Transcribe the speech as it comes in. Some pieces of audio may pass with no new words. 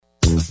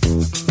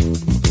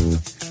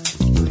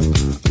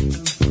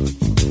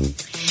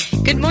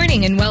Good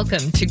morning and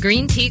welcome to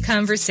Green Tea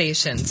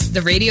Conversations,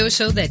 the radio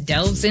show that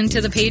delves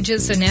into the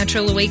pages of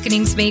Natural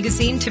Awakenings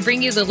magazine to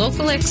bring you the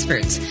local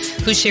experts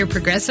who share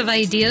progressive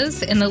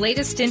ideas and the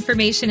latest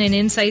information and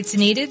insights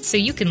needed so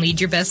you can lead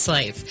your best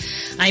life.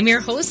 I'm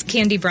your host,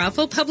 Candy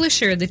Brothel,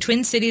 publisher of the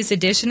Twin Cities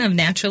edition of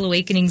Natural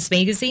Awakenings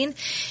magazine,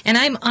 and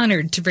I'm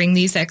honored to bring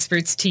these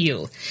experts to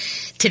you.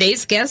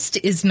 Today's guest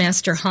is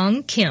Master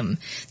Hong Kim,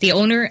 the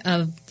owner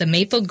of the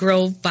Maple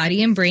Grove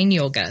Body and Brain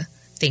Yoga.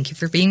 Thank you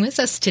for being with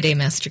us today,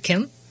 Master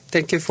Kim.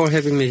 Thank you for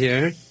having me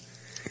here.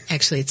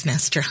 Actually, it's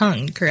Master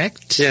Hung,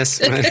 correct?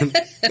 Yes, I am.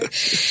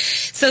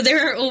 So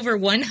there are over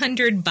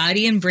 100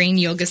 body and brain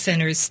yoga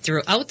centers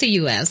throughout the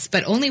U.S.,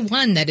 but only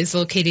one that is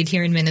located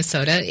here in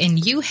Minnesota,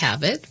 and you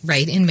have it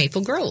right in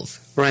Maple Grove.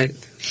 Right.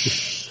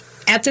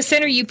 At the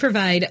center, you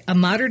provide a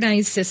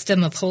modernized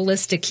system of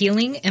holistic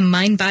healing and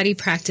mind-body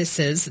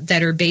practices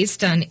that are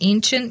based on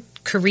ancient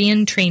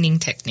Korean training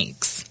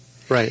techniques.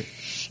 Right.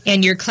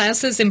 And your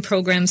classes and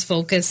programs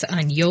focus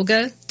on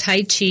yoga,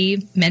 Tai Chi,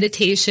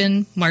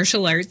 meditation,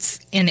 martial arts,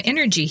 and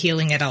energy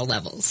healing at all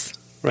levels.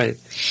 Right.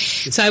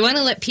 So I want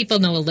to let people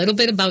know a little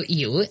bit about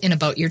you and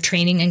about your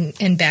training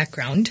and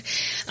background.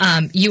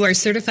 You are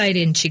certified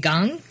in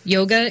Qigong,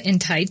 yoga, and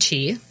Tai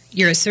Chi.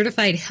 You're a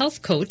certified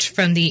health coach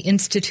from the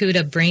Institute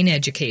of Brain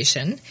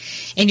Education.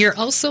 And you're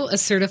also a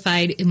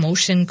certified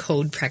emotion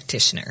code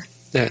practitioner.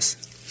 Yes.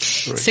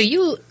 Right. So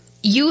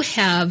you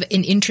have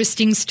an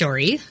interesting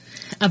story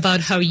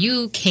about how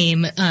you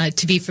came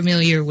to be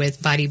familiar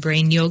with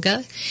body-brain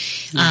yoga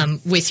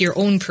with your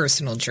own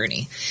personal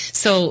journey.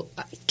 So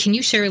can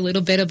you share a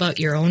little bit about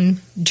your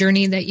own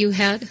journey that you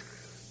had?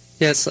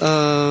 Yes.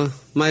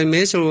 My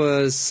major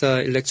was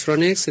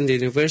electronics in the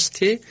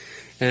university.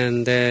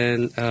 And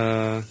then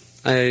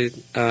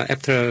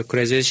after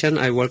graduation,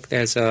 I worked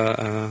as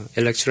an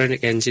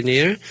electronic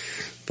engineer.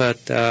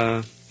 But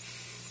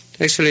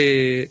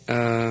actually,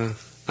 I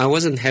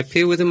wasn't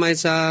happy with my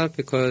job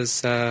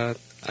because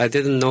I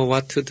didn't know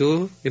what to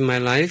do in my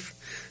life.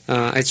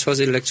 I chose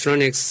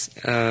electronics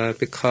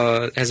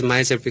as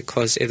major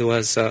because it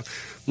was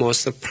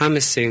most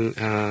promising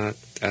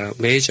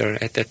major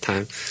at that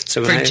time.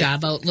 So for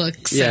job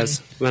outlooks.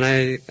 Yes, when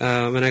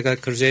I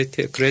got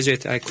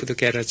graduate, I could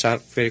get a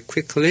job very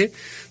quickly.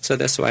 So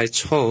that's why I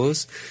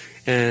chose,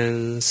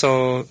 and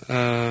so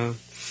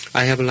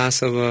I have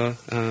lots of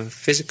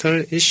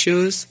physical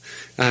issues,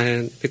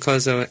 and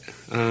because I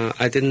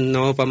didn't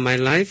know about my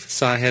life,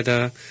 so I had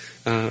a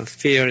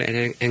fear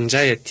and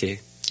anxiety.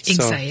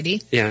 Anxiety?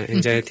 So, yeah,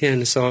 anxiety.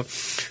 And so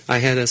I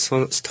had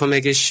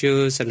stomach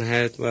issues, and I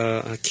had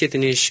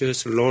kidney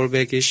issues, lower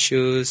back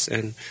issues,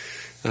 and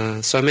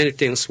so many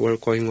things were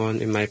going on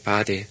in my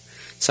body.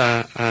 So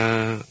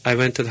I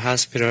went to the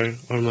hospital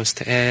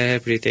almost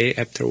every day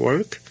after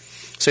work.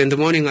 So in the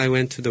morning I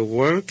went to the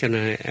work, and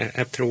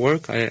after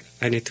work I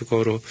need to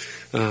go to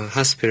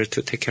hospital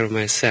to take care of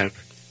myself.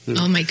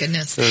 Oh, my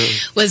goodness.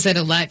 Was it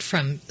a lot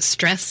from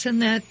stress in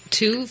that,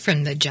 too,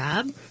 from the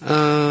job?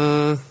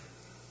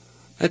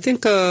 I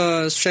think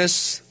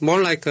stress,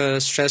 more like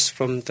stress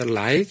from the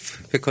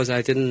life, because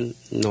I didn't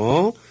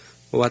know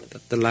what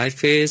the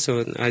life is,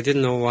 or I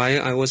didn't know why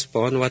I was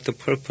born, what the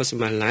purpose of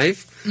my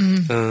life.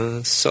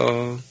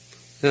 So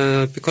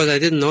because I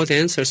didn't know the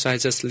answer, so I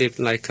just lived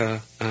like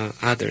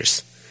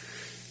others.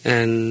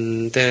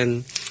 And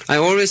then I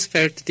always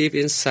felt deep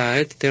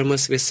inside there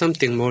must be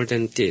something more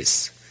than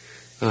this.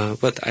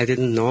 But I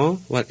didn't know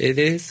what it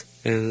is,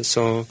 and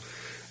so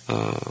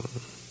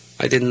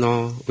I didn't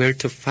know where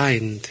to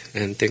find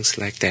and things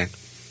like that.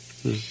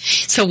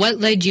 So what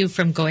led you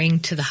from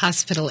going to the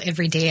hospital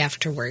every day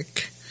after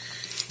work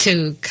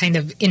to kind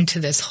of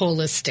into this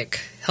holistic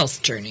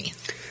health journey?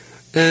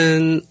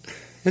 And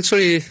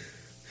actually,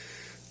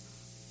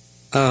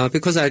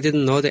 because I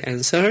didn't know the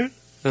answer,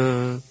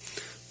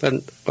 but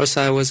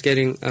also I was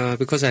getting,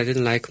 because I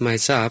didn't like my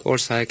job,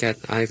 also I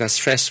got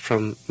stressed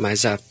from my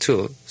job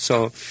too.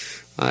 So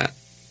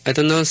I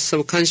don't know,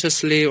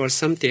 subconsciously or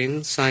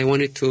something, so I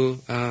wanted to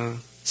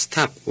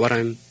stop what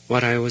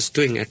I was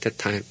doing at that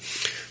time.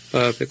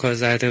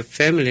 Because I had a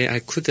family, I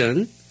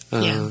couldn't.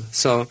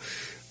 So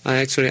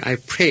I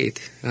prayed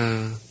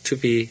to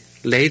be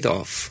laid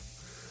off.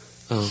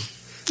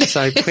 So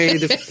I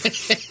prayed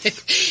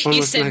almost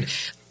you said,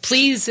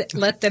 please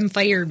let them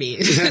fire me.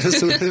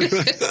 Yes,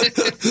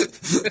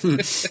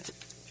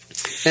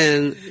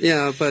 and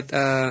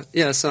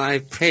so I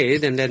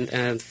prayed, and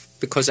then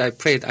because I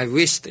prayed, I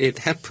wished it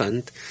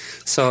happened.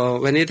 So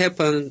when it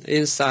happened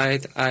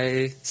inside,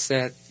 I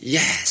said,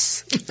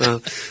 yes.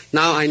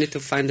 Now I need to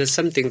find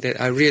something that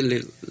I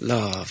really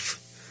love.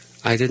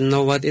 I didn't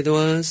know what it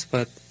was,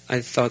 but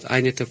I thought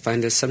I need to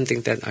find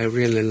something that I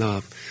really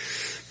love.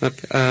 But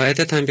at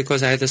the time,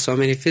 because I had so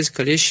many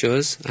physical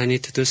issues, I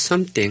need to do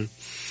something.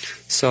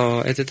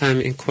 So at the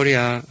time in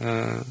Korea,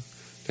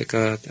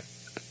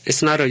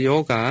 it's not a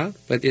yoga,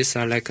 but it's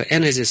like an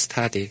energy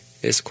study.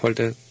 It's called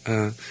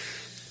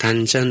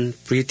Danjan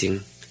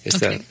breathing.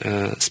 It's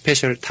a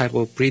special type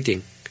of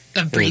breathing.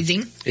 Of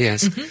breathing?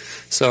 Yes. Mm-hmm.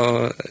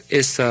 So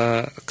it's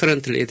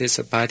currently it is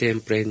a body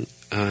and brain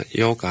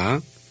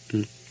yoga.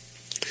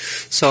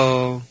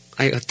 So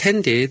I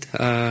attended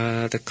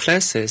the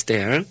classes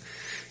there,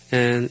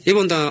 and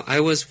even though I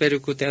was very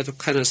good at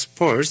kind of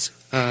sports,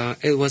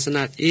 it was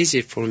not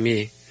easy for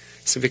me.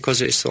 So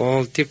because it's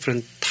all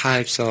different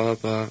types of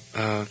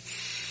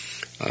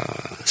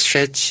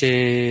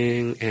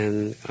stretching,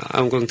 and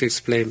I'm going to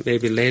explain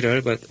maybe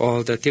later, but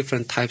all the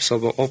different types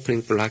of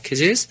opening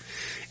blockages,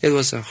 it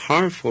was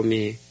hard for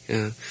me.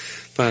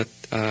 But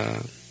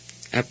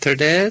after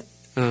that,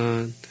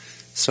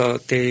 so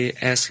they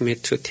asked me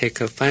to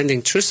take a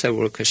Finding True Self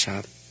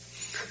workshop.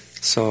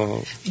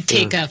 So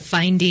take a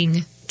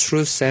Finding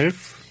True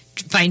Self.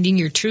 Finding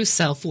Your True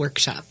Self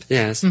workshop.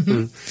 Yes.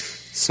 Mm-hmm.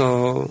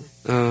 So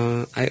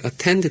I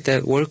attended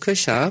that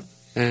workshop,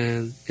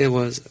 and it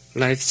was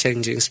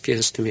life-changing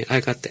experience to me. I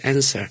got the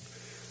answer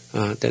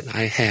that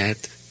I had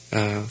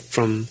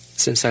from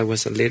since I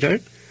was a leader.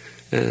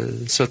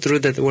 And so through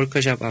that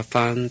workshop, I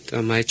found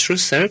my true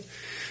self,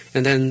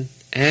 and then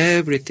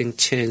everything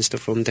changed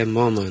from that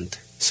moment.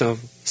 So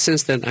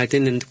since then, I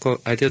didn't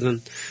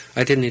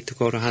need to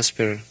go to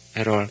hospital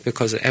at all,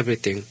 because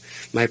everything,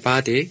 my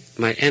body,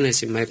 my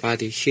energy, my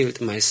body healed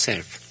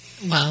myself.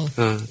 Wow!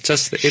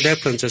 It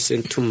happened just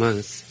in 2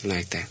 months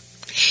like that.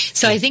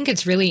 So I think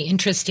it's really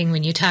interesting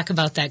when you talk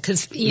about that,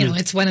 because, you know,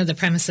 it's one of the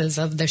premises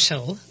of the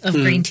show, of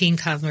Green Tea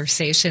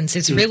Conversations.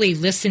 It's really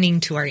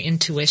listening to our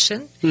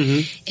intuition.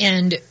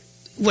 And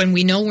when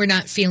we know we're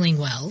not feeling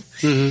well,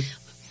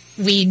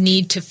 we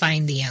need to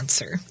find the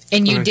answer.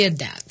 And you did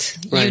that.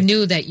 Right. You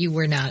knew that you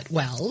were not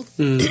well.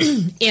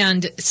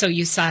 And so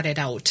you sought it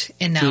out.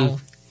 And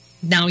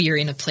now you're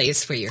in a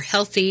place where you're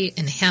healthy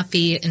and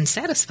happy and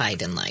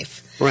satisfied in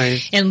life.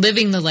 Right. And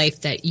living the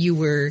life that you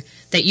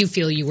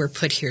feel you were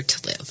put here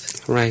to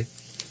live. Right.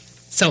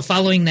 So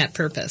following that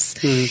purpose.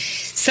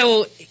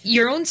 So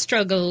your own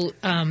struggle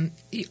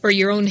or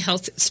your own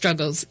health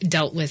struggles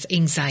dealt with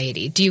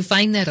anxiety. Do you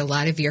find that a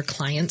lot of your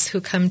clients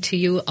who come to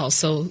you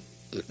also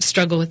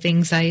struggle with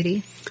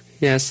anxiety?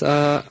 Yes.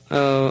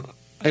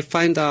 I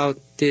find out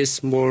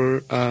this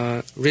more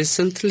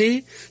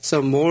recently.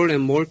 So more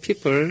and more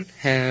people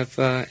have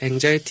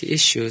anxiety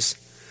issues.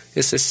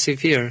 It's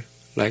severe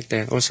like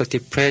that. Also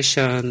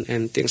depression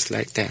and things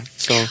like that.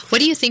 So what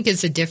do you think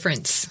is the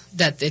difference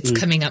that it's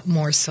coming up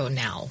more so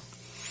now?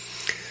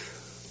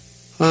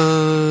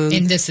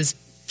 And this is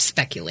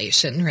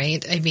speculation,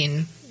 right? I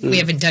mean, we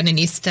haven't done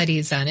any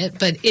studies on it,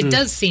 but it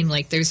does seem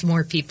like there's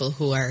more people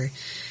who are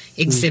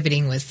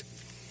exhibiting with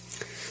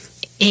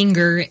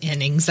anger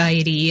and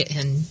anxiety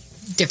and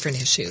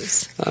different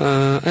issues.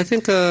 I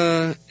think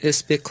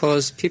it's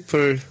because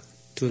people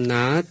do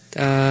not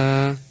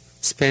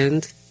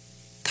spend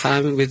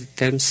time with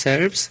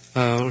themselves.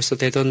 Also,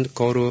 they don't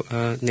go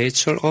to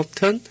nature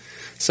often.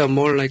 So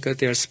more like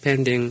they're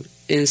spending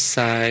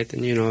inside,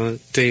 and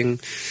doing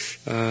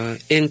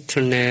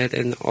internet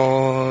and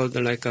all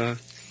the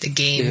the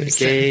games,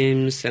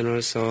 games, and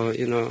also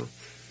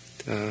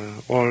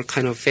all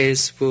kind of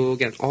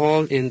Facebook and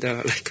all in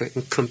the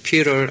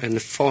computer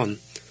and phone.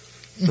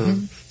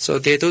 So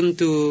they don't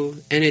do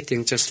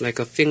anything, just like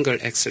a finger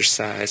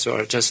exercise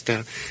or just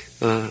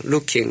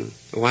looking,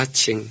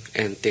 watching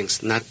and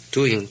things, not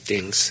doing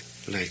things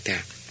like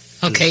that.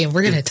 Okay, and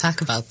we're going to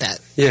talk about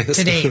that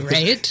today,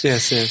 right?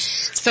 Yes.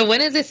 So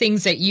one of the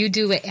things that you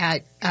do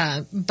at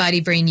Body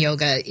Brain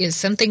Yoga is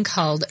something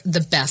called the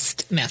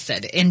BEST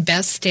method. And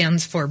BEST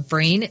stands for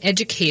Brain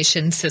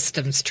Education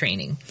Systems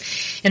Training.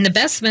 And the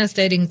BEST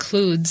method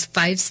includes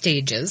 5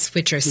 stages,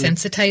 which are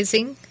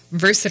sensitizing,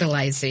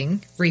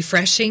 versatalizing,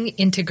 refreshing,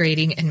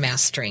 integrating, and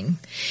mastering.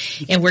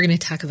 And we're going to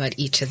talk about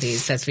each of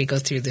these as we go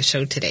through the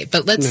show today.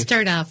 But let's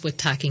start off with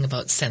talking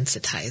about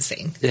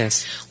sensitizing.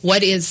 Yes.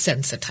 What is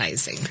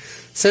sensitizing?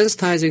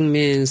 Sensitizing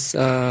means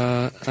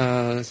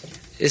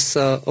it's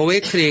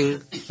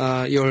awakening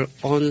your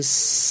own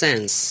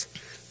sense.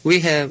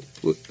 We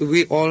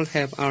all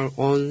have our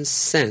own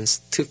sense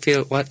to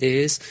feel what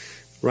is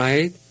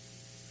right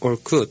or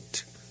good,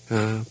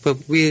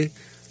 but we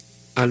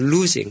are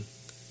losing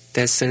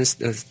that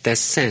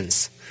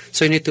sense.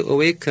 So you need to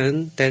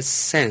awaken that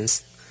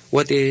sense.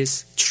 What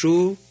is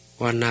true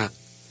or not?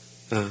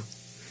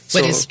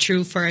 What is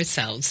true for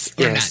ourselves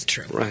or not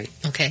true? Right.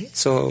 Okay.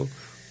 So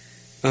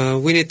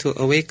we need to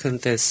awaken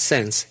that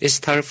sense. It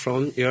starts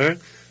from your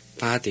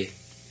body.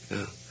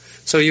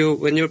 So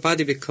when your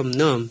body becomes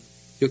numb,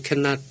 you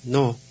cannot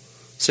know.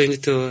 So you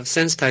need to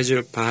sensitize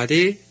your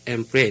body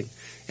and brain.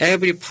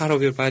 Every part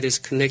of your body is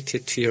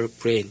connected to your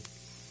brain.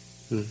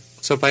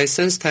 So by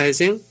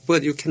sensitizing,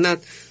 but you cannot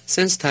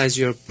sensitize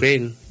your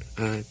brain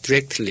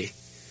directly.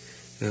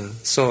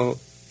 So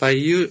by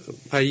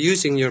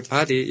using your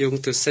body, you're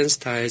going to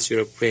sensitize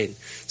your brain.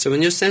 So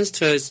when you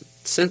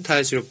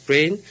sensitize your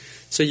brain,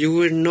 so you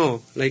will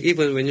know, like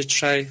even when you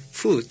try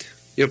food,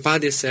 your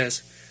body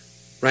says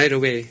right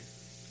away,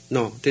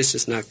 no, this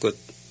is not good.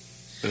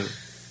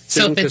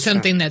 So if it's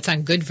something that's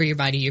not good for your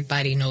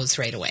body knows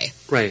right away.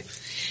 Right.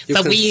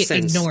 But we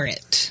ignore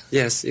it.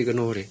 Yes,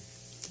 ignore it.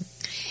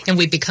 And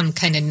we become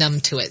kind of numb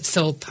to it.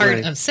 So part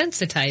of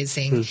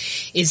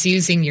sensitizing is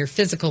using your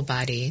physical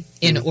body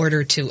in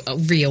order to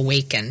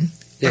reawaken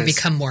or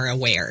become more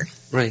aware.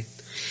 Right.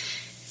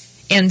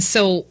 And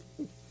so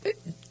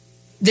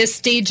this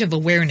stage of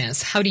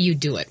awareness, how do you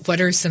do it?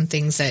 What are some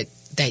things that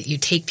you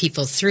take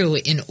people through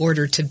in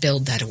order to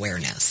build that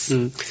awareness?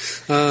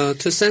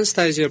 To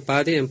sensitize your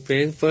body and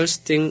brain,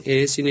 first thing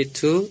is you need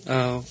to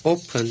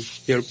open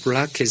your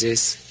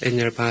blockages in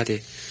your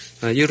body,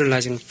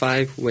 utilizing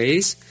 5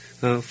 ways.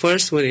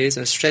 First one is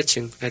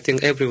stretching. I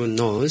think everyone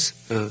knows.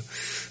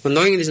 But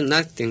knowing is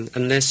nothing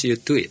unless you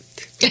do it.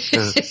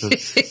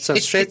 So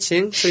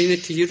stretching, so you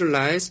need to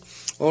utilize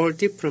all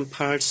different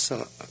parts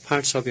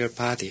of your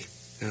body.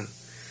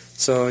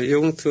 So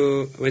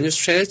when you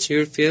stretch,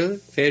 you'll feel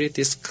very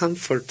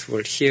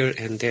discomfortable here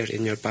and there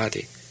in your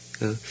body.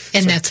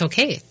 And that's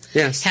okay.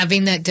 Yes.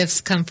 Having that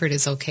discomfort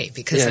is okay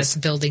because that's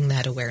building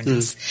that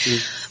awareness.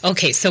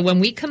 Okay, so when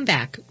we come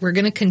back, we're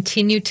going to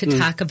continue to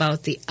talk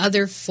about the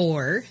other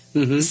 4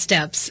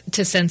 steps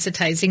to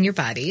sensitizing your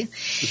body.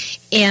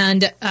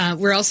 And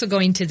we're also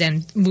going to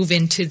then move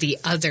into the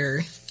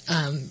other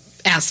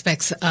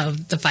aspects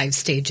of the 5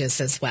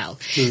 stages as well.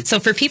 So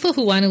for people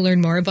who want to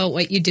learn more about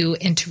what you do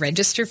and to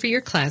register for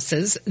your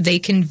classes, they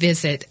can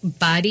visit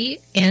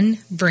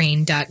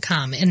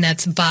bodynbrain.com, and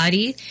that's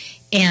body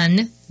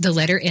N, the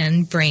letter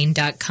N,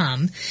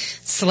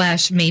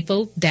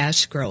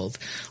 brain.com/maple-grove.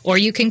 Or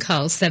you can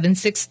call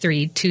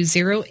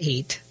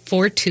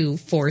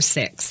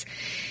 763-208-4246.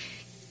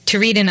 To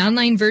read an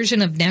online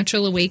version of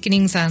Natural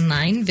Awakenings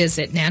online,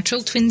 visit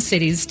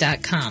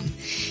naturaltwincities.com.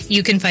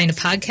 You can find a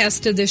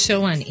podcast of the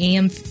show on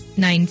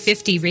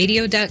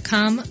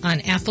am950radio.com, on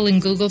Apple and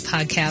Google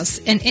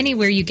Podcasts, and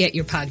anywhere you get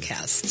your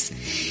podcasts.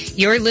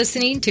 You're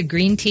listening to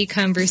Green Tea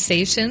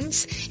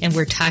Conversations, and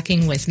we're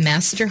talking with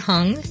Master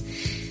Hung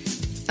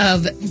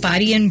of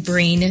Body and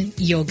Brain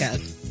Yoga.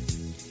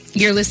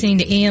 You're listening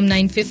to AM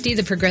 950,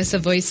 the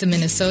progressive voice of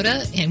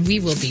Minnesota, and we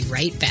will be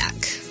right back.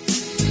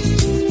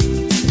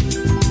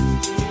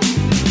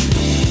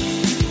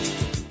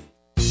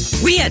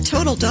 We at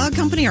Total Dog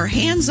Company are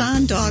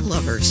hands-on dog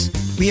lovers.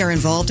 We are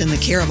involved in the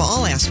care of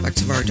all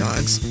aspects of our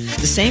dogs.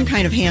 The same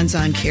kind of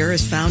hands-on care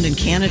is found in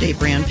Canidae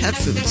brand pet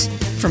foods.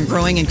 From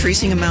growing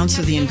increasing amounts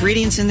of the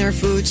ingredients in their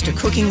foods to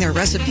cooking their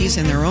recipes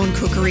in their own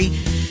cookery,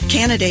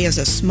 Canidae is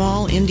a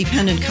small,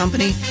 independent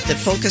company that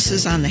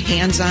focuses on the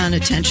hands-on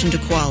attention to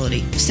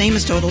quality, same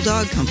as Total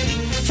Dog Company.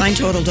 Find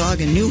Total Dog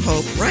in New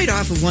Hope right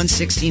off of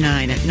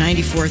 169 at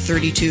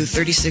 9432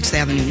 36th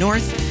Avenue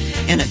North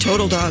and at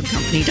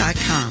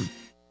TotalDogCompany.com.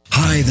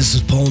 Hi, this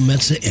is Paul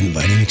Metza,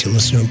 inviting you to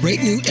listen to a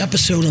great new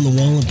episode on the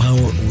Wall and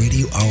Power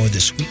Radio Hour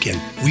this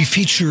weekend. We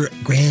feature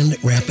Grand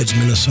Rapids,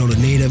 Minnesota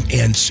native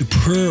and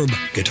superb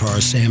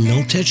guitarist Sam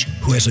Miltich,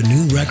 who has a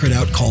new record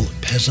out called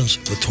Peasants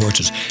with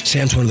Torches.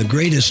 Sam's one of the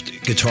greatest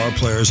guitar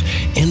players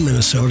in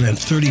Minnesota, and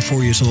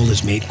 34 years old,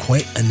 has made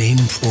quite a name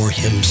for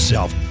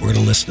himself. We're going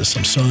to listen to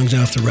some songs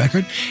off the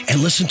record and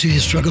listen to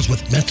his struggles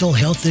with mental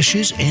health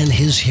issues and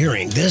his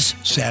hearing. This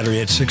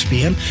Saturday at 6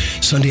 p.m.,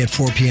 Sunday at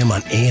 4 p.m.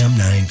 on AM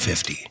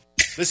 950.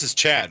 This is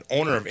Chad,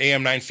 owner of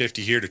AM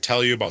 950, here to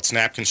tell you about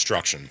Snap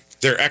Construction.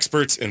 They're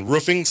experts in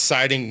roofing,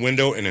 siding,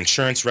 window, and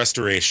insurance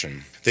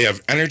restoration. They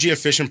have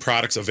energy-efficient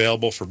products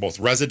available for both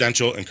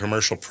residential and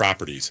commercial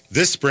properties.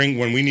 This spring,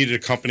 when we needed a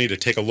company to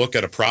take a look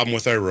at a problem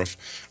with our roof,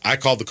 I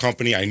called the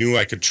company I knew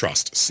I could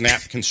trust,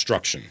 Snap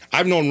Construction.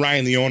 I've known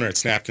Ryan, the owner at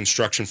Snap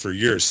Construction, for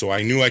years, so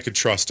I knew I could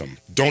trust him.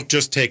 Don't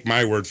just take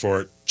my word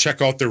for it.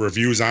 Check out their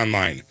reviews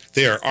online.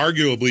 They are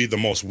arguably the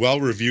most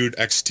well-reviewed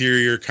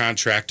exterior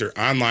contractor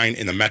online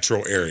in the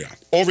metro area.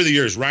 Over the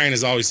years, Ryan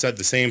has always said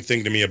the same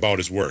thing to me about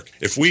his work.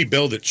 If we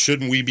build it,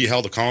 shouldn't we be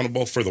held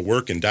accountable for the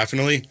work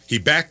indefinitely? He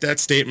backed that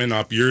statement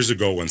up years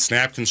ago when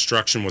Snap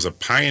Construction was a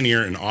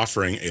pioneer in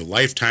offering a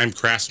lifetime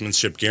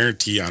craftsmanship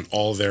guarantee on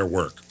all their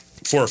work.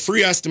 For a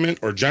free estimate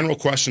or general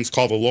questions,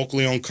 call the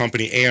locally owned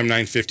company AM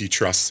 950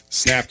 Trust,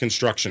 Snap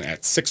Construction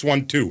at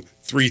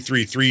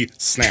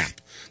 612-333-SNAP.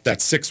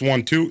 That's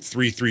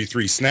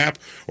 612-333-SNAP,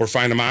 or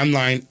find them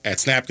online at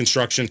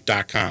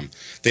snapconstruction.com.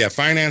 They have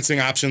financing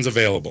options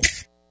available.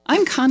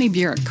 I'm Connie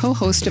Bjork,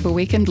 co-host of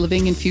Awakened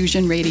Living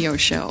Infusion radio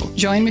show.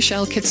 Join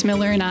Michelle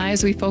Kitzmiller and I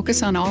as we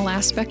focus on all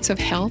aspects of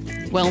health,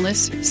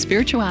 wellness,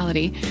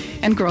 spirituality,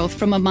 and growth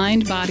from a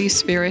mind, body,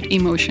 spirit,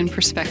 emotion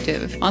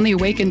perspective. On the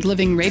Awakened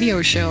Living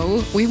radio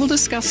show, we will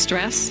discuss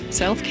stress,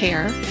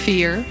 self-care,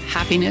 fear,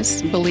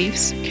 happiness,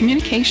 beliefs,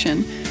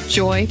 communication,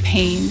 joy,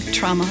 pain,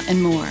 trauma,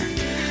 and more.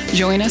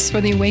 Join us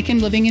for the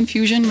Awakened Living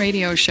Infusion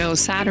radio show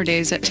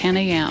Saturdays at 10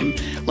 a.m.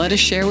 Let us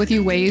share with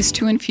you ways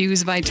to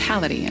infuse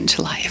vitality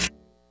into life.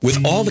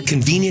 With all the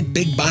convenient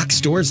big box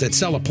stores that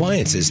sell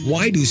appliances,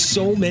 why do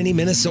so many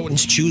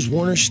Minnesotans choose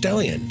Warner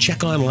Stellian?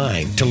 Check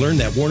online to learn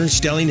that Warner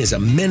Stellian is a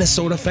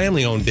Minnesota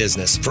family-owned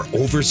business for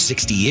over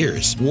 60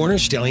 years. Warner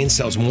Stellian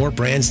sells more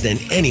brands than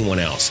anyone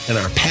else, and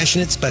our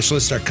passionate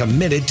specialists are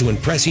committed to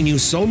impressing you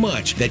so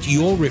much that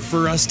you'll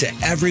refer us to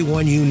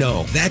everyone you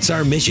know. That's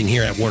our mission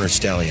here at Warner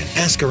Stellian.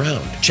 Ask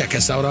around. Check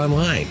us out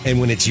online. And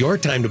when it's your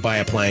time to buy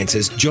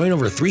appliances, join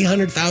over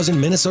 300,000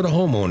 Minnesota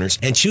homeowners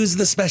and choose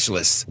the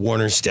specialists,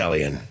 Warner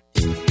Stellian.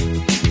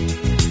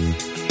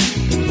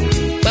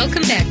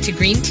 Welcome back to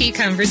Green Tea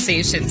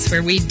Conversations,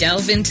 where we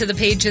delve into the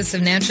pages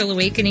of Natural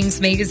Awakenings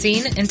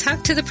magazine and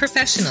talk to the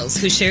professionals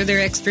who share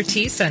their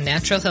expertise on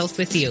natural health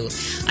with you.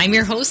 I'm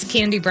your host,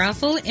 Candy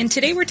Brothel, and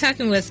today we're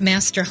talking with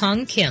Master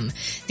Hong Kim,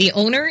 the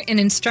owner and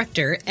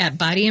instructor at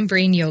Body and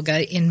Brain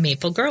Yoga in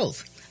Maple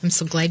Grove. I'm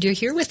so glad you're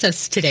here with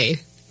us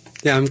today.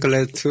 Yeah, I'm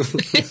glad to.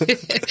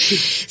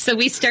 So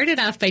we started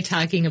off by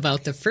talking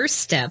about the first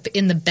step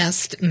in the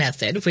BEST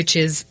method, which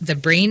is the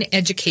Brain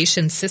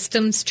Education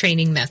Systems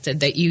Training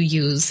method that you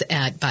use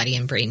at Body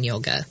and Brain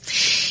Yoga.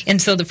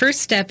 And so the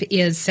first step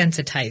is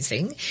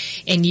sensitizing,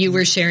 and you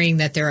were sharing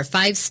that there are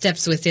 5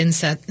 steps within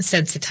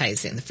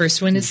sensitizing. The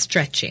first one is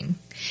stretching.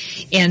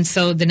 And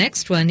so the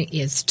next one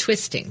is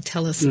twisting.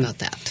 Tell us about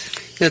that.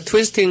 Yeah,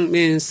 twisting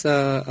means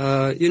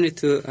you need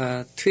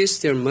to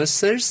twist your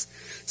muscles.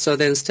 So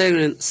then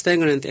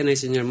stagnant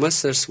energy in your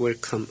muscles will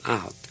come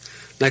out.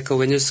 Like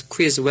when you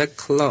squeeze wet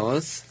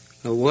cloth,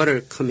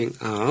 water coming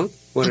out,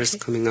 water's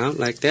coming out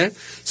like that.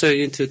 So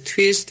you need to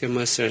twist your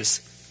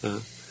muscles.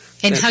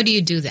 And how do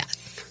you do that?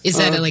 Is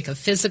that like a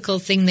physical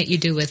thing that you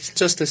do with?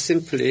 Just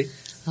simply,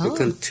 you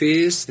can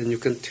twist and you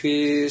can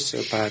twist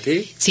your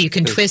body. So you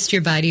can twist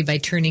your body by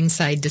turning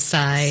side to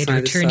side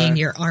or turning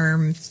your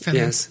arm from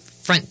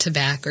front to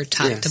back or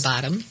top to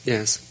bottom?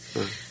 Yes.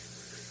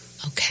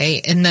 Okay,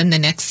 and then the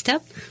next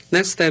step?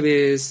 Next step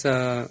is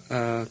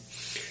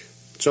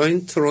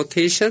joint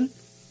rotation.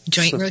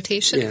 Joint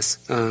rotation? Yes.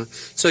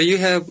 So you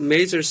have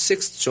major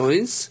 6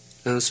 joints,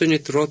 so you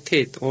need to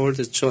rotate all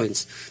the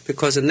joints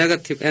because the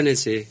negative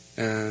energy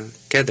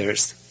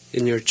gathers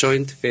in your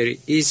joint very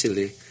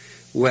easily.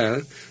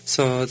 Well,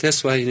 so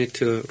that's why you need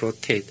to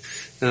rotate.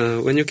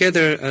 When you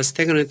gather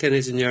stagnant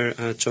energy in your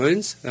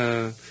joints,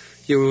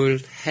 you will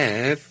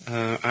have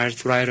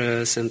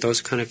arthritis and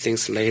those kind of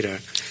things later.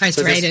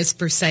 Arthritis,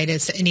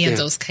 bursitis, any of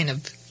those kind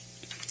of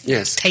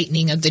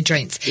tightening of the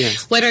joints.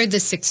 Yes. What are the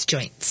 6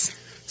 joints?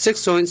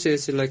 6 joints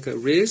is like a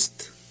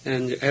wrist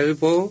and your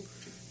elbow,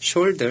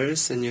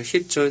 shoulders, and your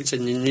hip joints,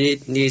 and your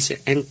knees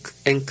and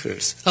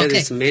ankles. That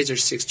is major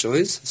 6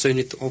 joints, so you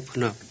need to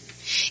open up.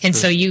 And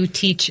so you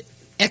teach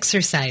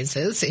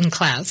exercises in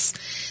class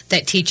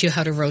that teach you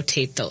how to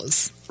rotate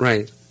those.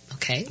 Right.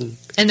 Okay.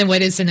 And then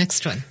what is the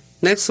next one?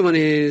 Next one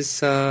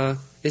is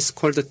it's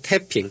called the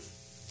tapping.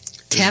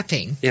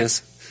 Tapping?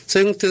 Yes. So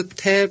you need to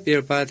tap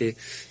your body.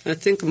 I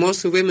think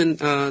most women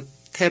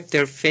tap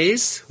their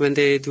face when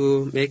they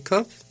do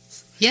makeup.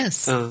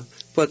 Yes.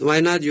 But why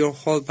not your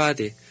whole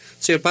body?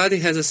 So your body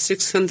has a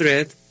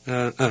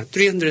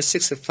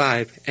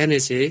 365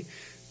 energy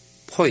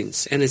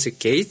points, energy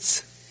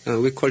gates.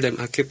 We call them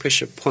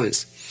acupressure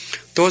points.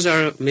 Those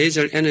are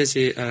major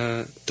energy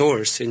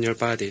doors in your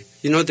body.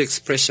 You know the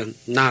expression,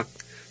 knock.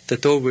 The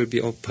door will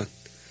be open.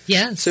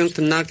 Yes. So you have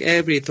to knock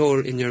every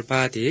door in your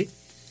body.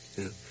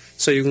 Yeah.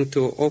 So you need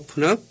to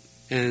open up,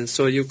 and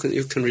so you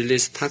can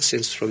release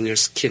toxins from your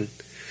skin.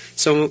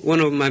 So one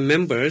of my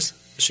members,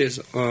 she's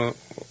all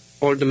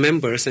the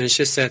members, and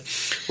she said,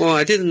 "Oh,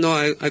 I didn't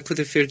know I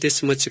could feel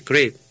this much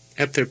great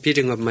after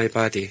beating up my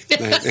body."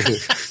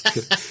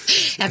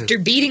 After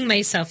beating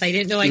myself, I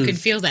didn't know I could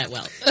feel that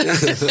well.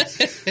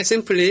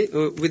 Simply,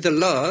 with the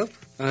love,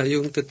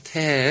 you have to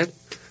tap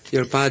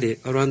your body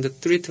around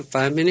 3 to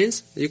 5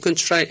 minutes. You can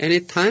try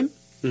anytime.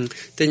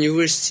 Then you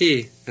will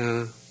see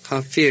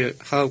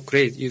how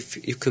great you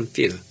can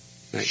feel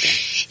like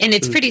that. And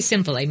it's pretty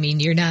simple. I mean,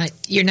 you're not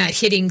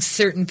hitting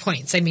certain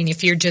points. I mean,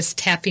 if you're just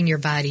tapping your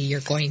body,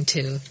 you're going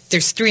to.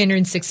 There's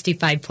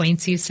 365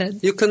 points. You said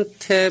you can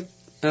tap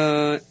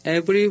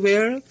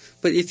everywhere,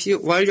 but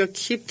while you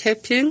keep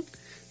tapping,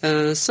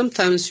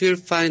 sometimes you'll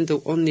find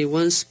only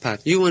one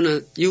spot. You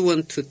want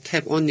to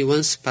tap only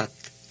one spot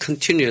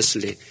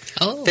continuously.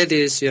 Oh. That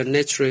is your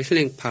natural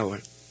healing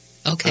power.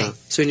 Okay.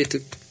 So you need to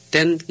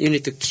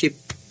keep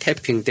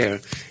tapping there.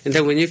 And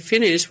then when you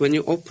finish, when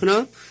you open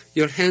up,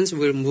 your hands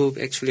will move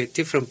actually a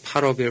different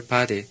part of your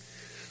body.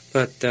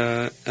 But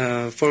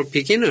for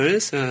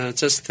beginners,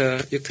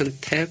 you can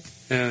tap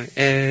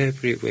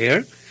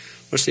everywhere.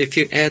 Also, if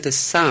you add a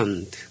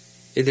sound,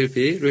 it will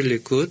be really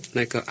good,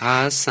 like a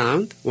ah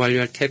sound while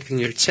you are tapping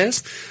your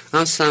chest.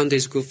 Ah sound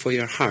is good for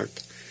your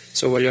heart.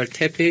 So while you are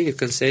tapping, you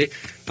can say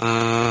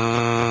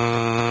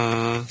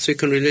ah. So you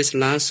can release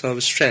lots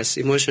of stress,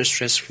 emotional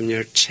stress from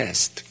your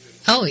chest.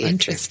 Oh, like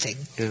interesting.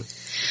 Yeah.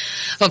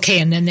 Okay,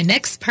 and then the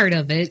next part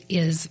of it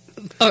is,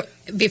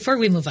 before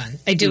we move on,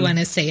 I do want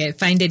to say I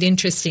find it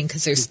interesting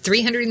because there's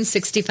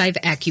 365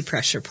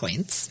 acupressure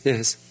points.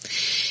 Yes.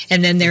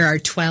 And then there are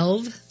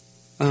 12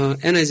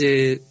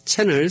 energy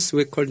channels.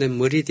 We call them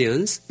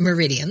meridians.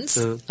 Meridians.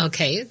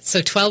 Okay.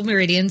 So 12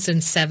 meridians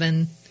and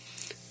 7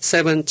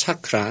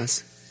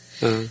 chakras.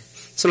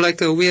 So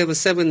like we have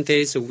 7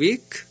 days a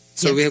week.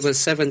 So Yes. we have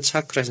 7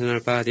 chakras in our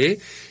body.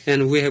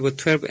 And we have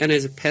 12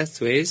 energy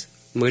pathways,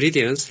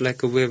 meridians,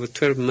 like we have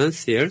 12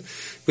 months here.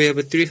 We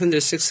have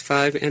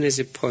 365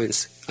 energy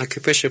points,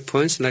 acupressure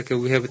points, like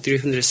we have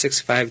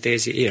 365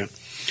 days a year.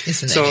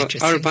 Isn't that So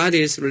interesting? our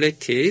body is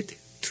related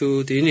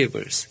to the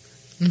universe.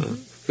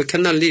 We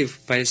cannot live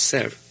by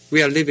itself.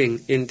 We are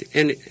living in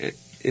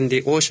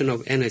the ocean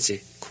of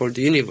energy called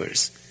the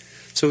universe.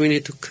 So we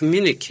need to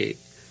communicate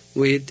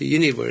with the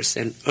universe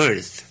and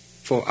earth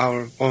for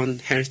our own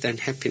health and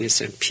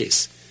happiness and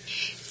peace.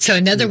 So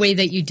another way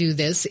that you do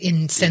this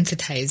in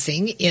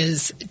sensitizing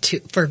is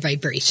for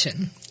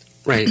vibration.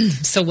 Right.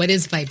 So what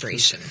is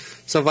vibration?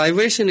 So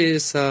vibration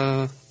is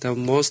the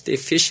most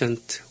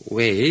efficient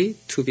way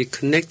to be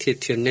connected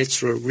to a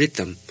natural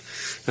rhythm.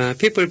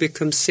 People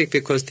become sick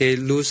because they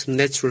lose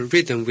natural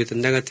rhythm with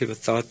negative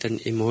thought and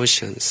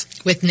emotions.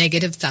 With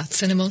negative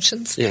thoughts and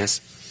emotions?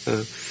 Yes.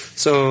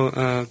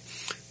 So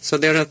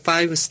there are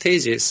 5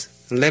 stages,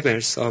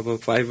 levels of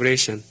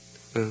vibration.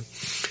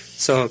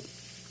 So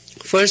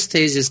first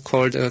stage is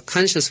called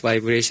conscious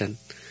vibration.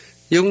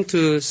 You want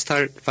to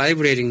start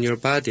vibrating your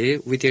body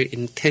with your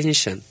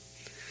intention.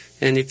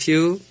 And if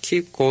you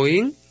keep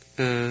going,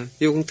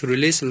 you're going to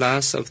release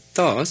lots of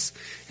thoughts,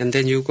 and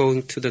then you're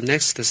going to the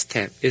next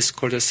step. It's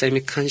called a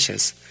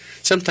semi-conscious.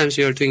 Sometimes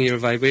you're doing your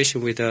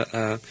vibration with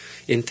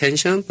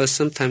intention, but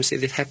sometimes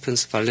it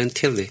happens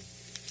voluntarily.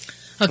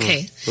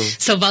 Okay.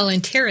 So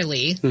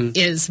voluntarily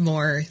is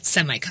more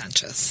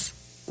semi-conscious.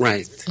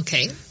 Right.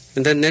 Okay.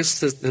 And then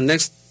the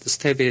next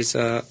step is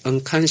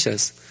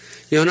unconscious.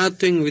 You're not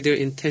doing with your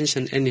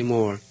intention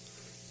anymore.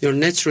 Your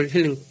natural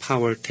healing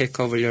power take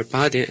over your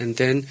body, and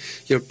then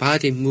your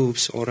body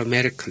moves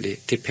automatically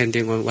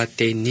depending on what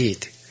they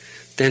need.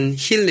 Then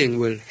healing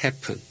will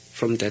happen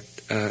from that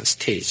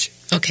stage.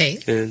 Okay.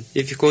 And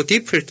if you go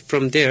deeper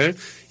from there,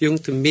 you're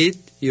going to meet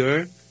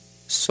your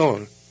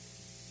soul.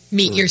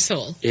 Meet your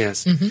soul.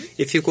 Yes.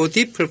 If you go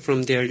deeper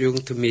from there, you're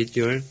going to meet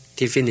your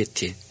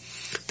divinity.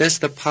 That's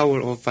the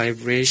power of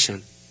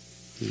vibration.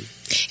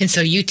 And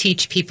so you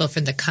teach people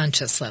from the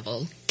conscious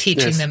level,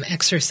 teaching Yes. them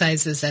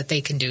exercises that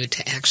they can do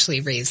to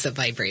actually raise the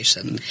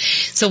vibration.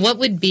 So what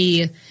would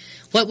be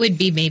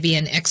maybe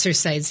an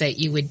exercise that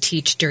you would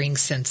teach during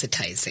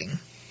sensitizing?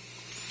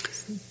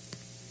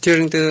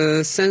 During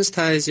the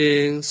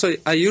sensitizing, so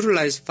I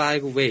utilize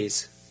 5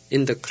 ways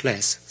in the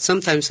class.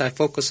 Sometimes I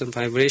focus on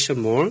vibration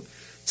more.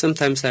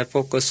 Sometimes I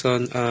focus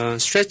on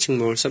stretching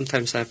more.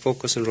 Sometimes I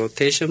focus on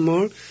rotation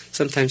more.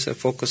 Sometimes I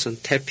focus on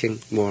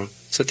tapping more.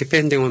 So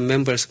depending on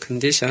members'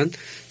 condition,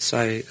 so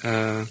I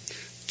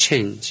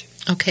change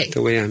Okay.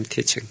 the way I'm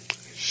teaching.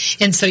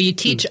 And so you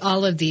teach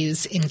all of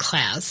these in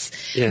class.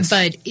 Yes.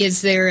 But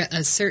is there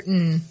a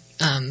certain,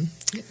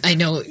 I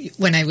know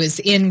when I was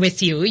in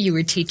with you, you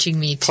were teaching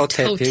me Toe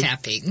toe tapping.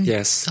 tapping.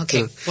 Yes.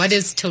 Okay. What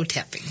is toe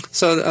tapping?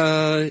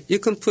 So you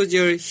can put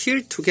your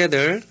heel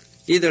together,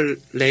 either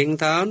laying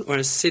down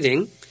or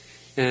sitting.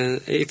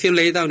 And if you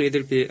lay down, it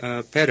will be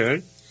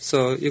better.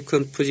 So you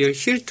can put your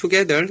heel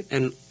together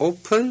and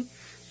open,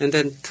 and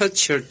then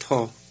touch your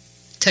toe.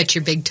 Touch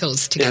your big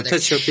toes together. Yeah,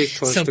 touch your big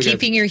toes So together.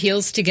 keeping your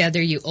heels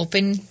together, you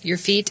open your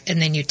feet,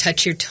 and then you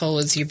touch your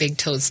toes, your big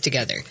toes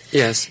together.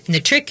 Yes. And the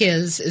trick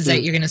is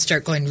that you're going to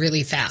start going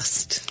really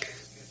fast.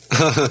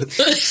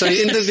 So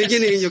in the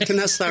beginning, you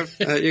cannot start.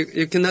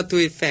 You cannot do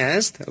it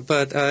fast.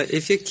 But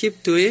if you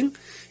keep doing,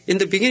 in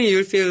the beginning,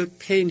 you'll feel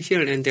pain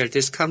here and there,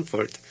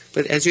 discomfort.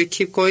 But as you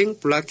keep going,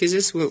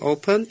 blockages will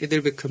open. It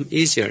will become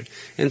easier,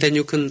 and then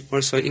you can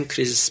also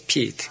increase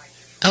speed.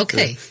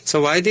 Okay.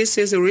 So why this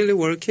is really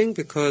working?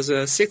 Because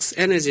 6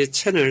 energy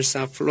channels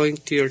are flowing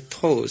to your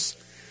toes.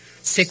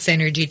 6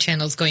 energy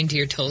channels going to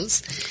your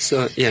toes.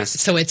 So yes.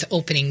 So it's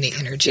opening the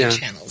energy Yeah.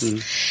 channels.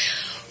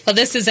 Well,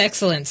 this is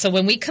excellent. So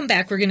when we come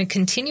back, we're going to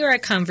continue our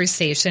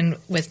conversation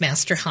with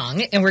Master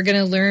Hong, and we're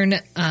going to learn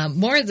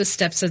more of the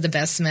steps of the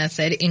best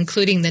method,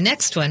 including the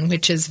next one,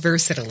 which is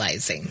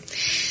versatalizing.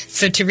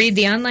 So to read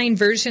the online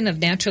version of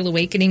Natural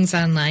Awakenings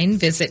online,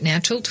 visit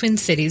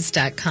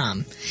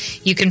naturaltwincities.com.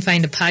 You can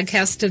find a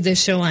podcast of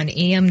this show on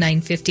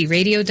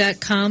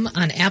am950radio.com,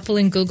 on Apple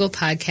and Google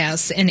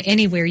Podcasts, and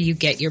anywhere you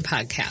get your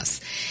podcasts.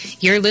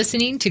 You're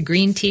listening to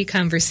Green Tea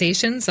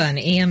Conversations on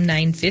AM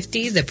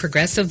 950, the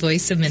progressive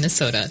voice of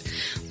Minnesota.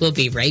 We'll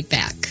be right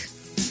back.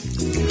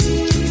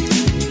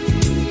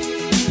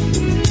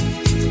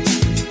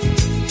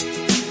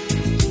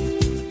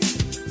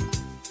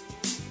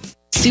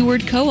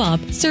 Seward Co-op,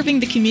 serving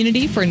the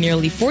community for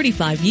nearly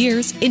 45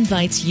 years,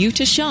 invites you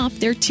to shop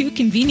their 2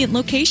 convenient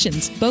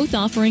locations, both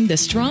offering the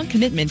strong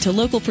commitment to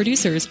local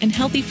producers and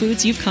healthy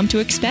foods you've come to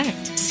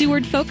expect.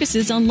 Seward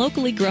focuses on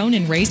locally grown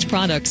and raised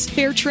products,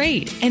 fair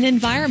trade, and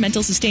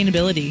environmental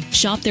sustainability.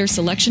 Shop their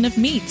selection of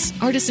meats,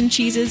 artisan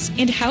cheeses,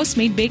 and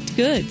house-made baked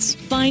goods.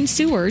 Find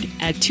Seward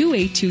at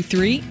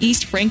 2823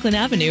 East Franklin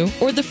Avenue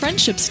or the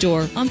Friendship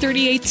Store on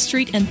 38th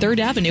Street and 3rd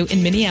Avenue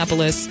in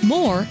Minneapolis.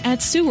 More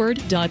at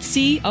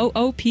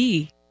seward.coop.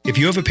 If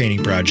you have a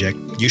painting project,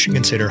 you should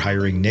consider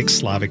hiring Nick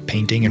Slavic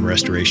Painting and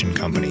Restoration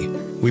Company.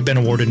 We've been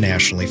awarded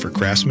nationally for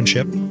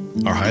craftsmanship,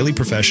 are highly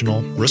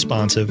professional,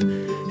 responsive,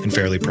 and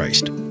fairly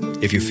priced.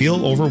 If you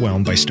feel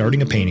overwhelmed by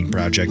starting a painting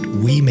project,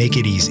 we make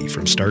it easy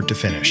from start to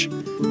finish.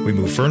 We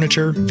move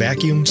furniture,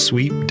 vacuum,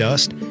 sweep,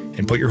 dust,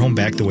 and put your home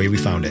back the way we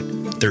found it.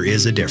 There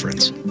is a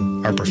difference.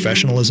 Our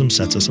professionalism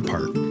sets us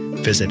apart.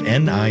 Visit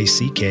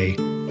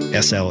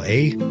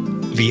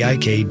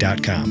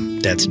NICKSLAVIK.com.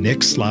 That's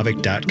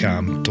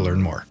nickslavic.com to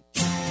learn more.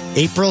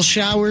 April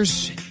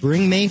showers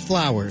bring May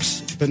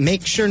flowers, but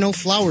make sure no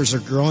flowers are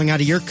growing out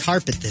of your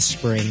carpet this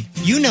spring.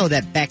 You know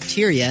that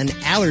bacteria and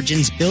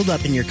allergens build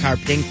up in your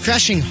carpeting,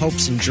 crushing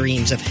hopes and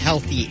dreams of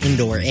healthy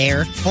indoor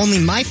air. Only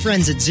my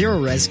friends at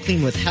Zero Res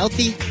clean with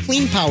healthy,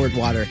 clean-powered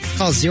water.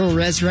 Call Zero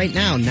Res right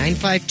now,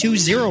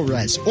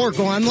 952-ZERO-RES, or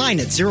go online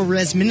at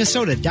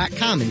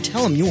ZeroResMinnesota.com and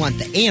tell them you want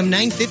the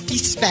AM950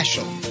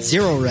 special.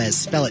 Zero Res,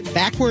 spell it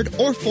backward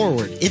or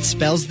forward. It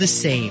spells the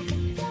same.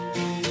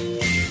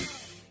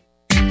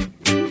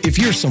 If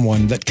you're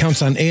someone that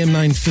counts on AM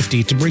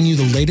 950 to bring you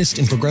the latest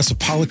in progressive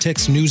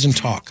politics, news, and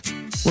talk,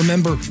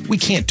 remember, we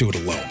can't do it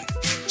alone.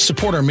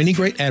 Support our many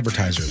great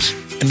advertisers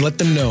and let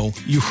them know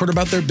you heard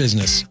about their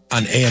business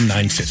on AM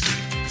 950.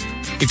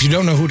 If you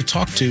don't know who to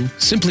talk to,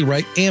 simply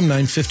write AM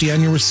 950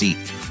 on your receipt.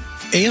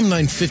 AM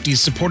 950 is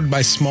supported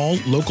by small,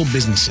 local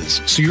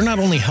businesses, so you're not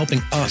only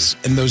helping us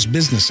and those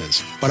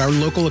businesses, but our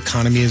local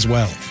economy as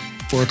well.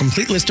 For a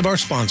complete list of our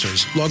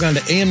sponsors, log on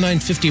to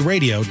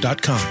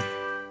am950radio.com.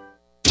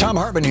 Tom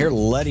Hartman here,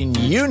 letting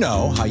you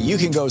know how you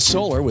can go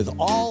solar with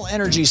All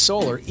Energy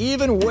Solar,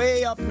 even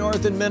way up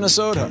north in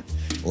Minnesota.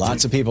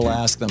 Lots of people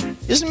ask them,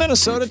 isn't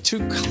Minnesota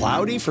too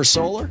cloudy for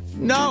solar?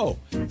 No.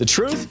 The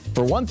truth?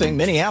 For one thing,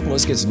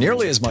 Minneapolis gets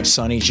nearly as much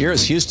sun each year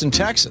as Houston,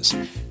 Texas.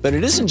 But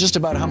it isn't just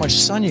about how much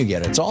sun you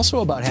get. It's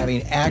also about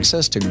having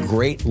access to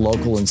great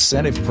local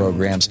incentive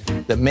programs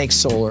that make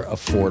solar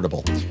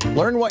affordable.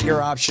 Learn what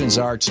your options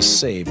are to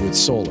save with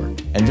solar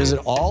and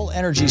visit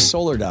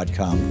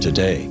allenergysolar.com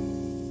today.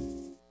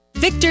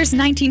 Victor's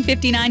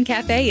 1959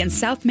 Cafe in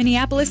South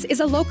Minneapolis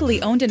is a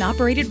locally owned and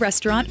operated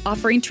restaurant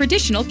offering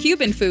traditional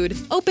Cuban food.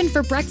 Open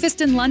for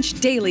breakfast and lunch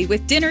daily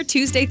with dinner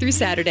Tuesday through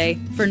Saturday.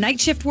 For night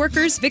shift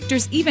workers,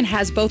 Victor's even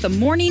has both a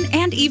morning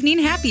and evening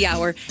happy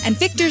hour, and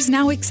Victor's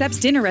now accepts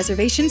dinner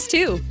reservations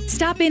too.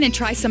 Stop in and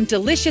try some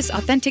delicious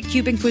authentic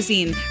Cuban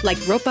cuisine like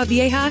ropa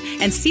vieja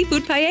and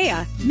seafood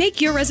paella. Make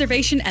your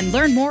reservation and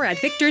learn more at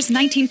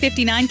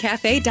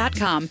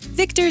victors1959cafe.com.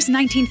 Victor's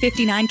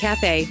 1959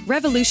 Cafe,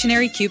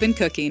 revolutionary Cuban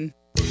cooking.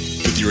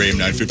 With your AM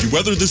 950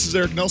 weather, this is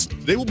Eric Nelson.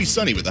 Today will be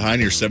sunny with a high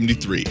near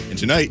 73. And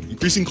tonight,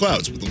 increasing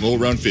clouds with a low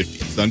around 50.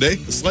 Sunday,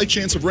 a slight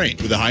chance of rain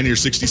with a high near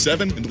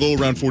 67 and a low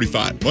around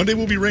 45. Monday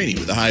will be rainy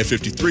with a high of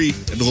 53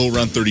 and a low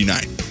around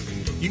 39.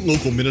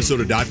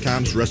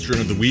 EatLocalMinnesota.com's restaurant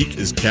of the week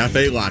is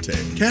Cafe Latte.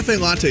 Cafe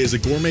Latte is a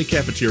gourmet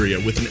cafeteria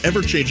with an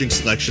ever-changing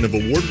selection of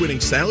award-winning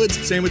salads,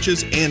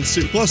 sandwiches, and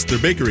soup. Plus, their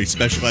bakery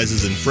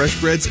specializes in fresh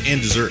breads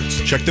and desserts.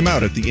 Check them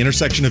out at the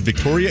intersection of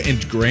Victoria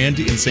and Grand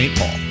in St.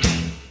 Paul.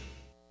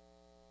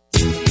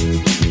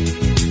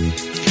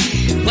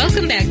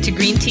 Welcome back to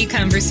Green Tea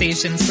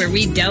Conversations, where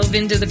we delve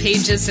into the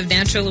pages of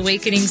Natural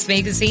Awakenings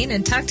magazine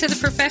and talk to the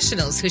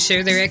professionals who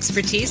share their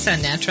expertise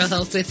on natural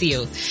health with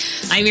you.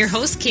 I'm your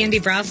host, Candy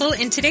Brothel,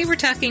 and today we're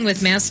talking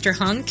with Master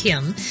Hong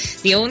Kim,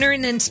 the owner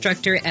and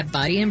instructor at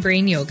Body and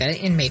Brain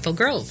Yoga in Maple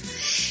Grove.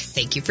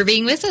 Thank you for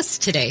being with us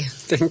today.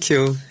 Thank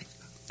you.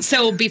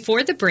 So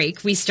before the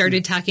break, we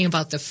started talking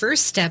about the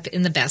first step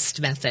in the BEST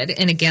method.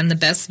 And again, the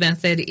BEST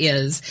method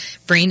is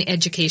brain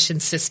education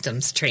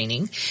systems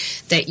training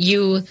that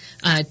you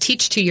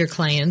teach to your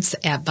clients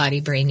at Body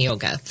Brain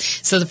Yoga.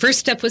 So the first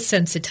step was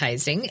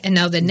sensitizing. And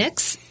now the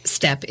next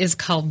step is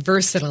called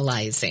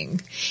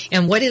versatalizing.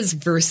 And what is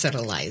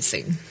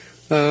versatalizing?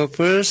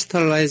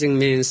 Versatalizing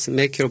means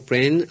make your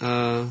brain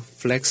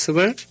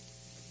flexible.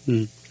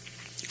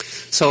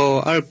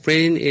 So our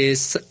brain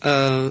is...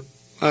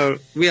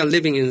 we are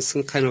living in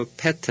some kind of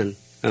pattern,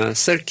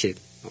 circuit,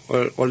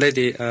 or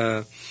already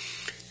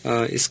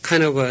it's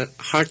kind of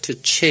hard to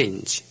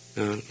change.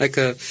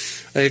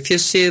 If you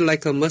see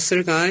like a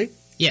muscle guy.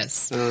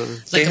 Yes,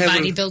 like a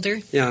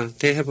bodybuilder.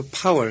 They have a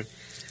power,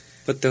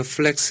 but the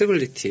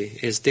flexibility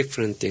is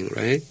different thing,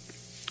 right?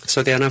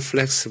 So they are not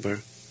flexible.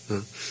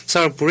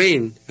 So our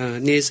brain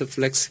needs a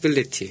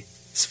flexibility.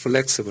 It's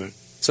flexible.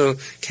 So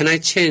can I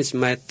change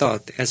my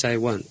thought as I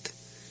want?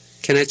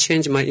 Can I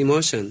change my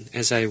emotion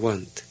as I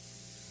want?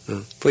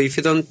 But if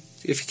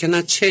you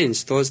cannot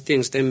change those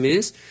things, that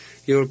means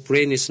your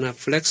brain is not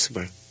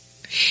flexible.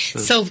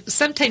 So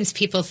sometimes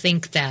people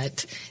think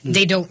that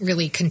they don't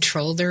really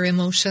control their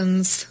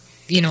emotions.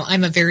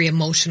 I'm a very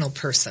emotional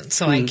person,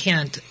 so I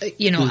can't,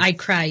 I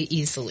cry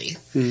easily.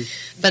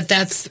 But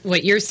that's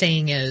what you're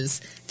saying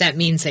is that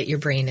means that your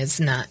brain is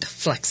not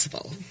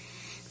flexible.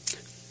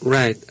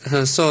 Right.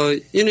 So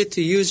you need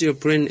to use your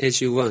brain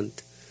as you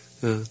want.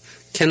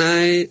 Can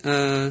I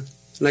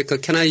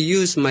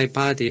use my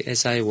body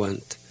as I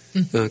want?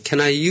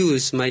 Can I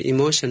use my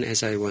emotion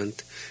as I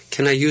want?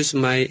 Can I use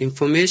my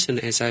information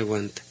as I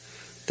want?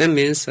 That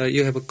means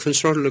you have a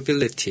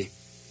controllability.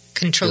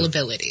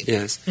 Controllability.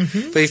 Yes.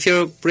 But if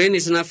your brain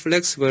is not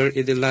flexible,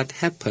 it will not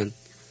happen.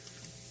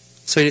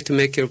 So you need to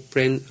make your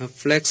brain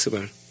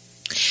flexible.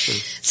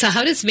 So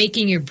how does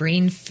making your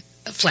brain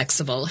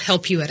flexible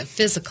help you at a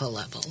physical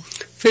level?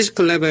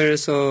 Physical level,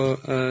 so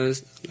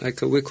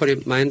we call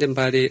it mind and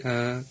body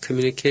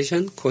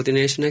communication,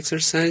 coordination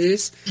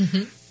exercises.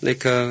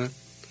 Like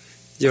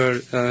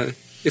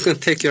you can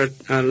take your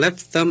left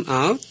thumb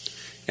out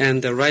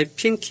and the right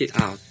pinky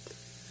out.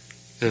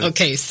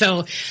 Okay,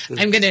 so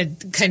I'm going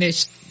to kind of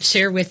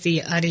share with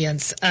the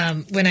audience.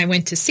 When I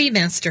went to see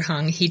Master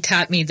Hung, he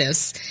taught me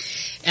this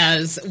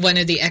as one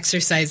of the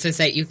exercises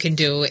that you can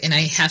do, and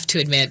I have to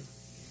admit,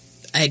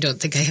 I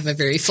don't think I have a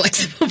very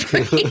flexible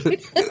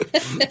brain.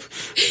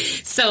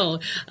 So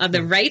on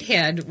the right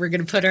hand, we're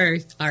going to put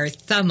our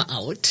thumb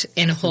out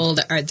and hold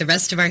the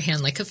rest of our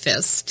hand like a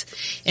fist.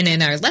 And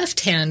in our left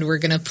hand, we're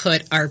going to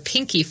put our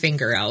pinky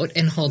finger out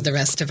and hold the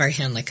rest of our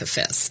hand like a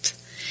fist.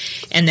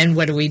 And then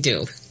what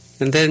do?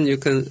 And then you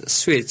can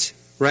switch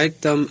right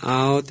thumb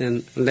out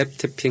and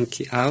left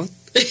pinky out.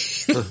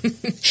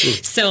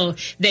 So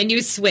then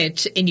you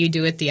switch and you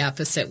do it the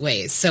opposite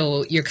way.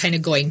 So you're kind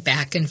of going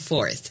back and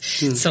forth.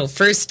 So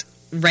first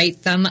right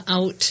thumb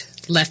out,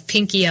 left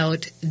pinky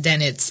out,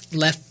 then it's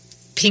left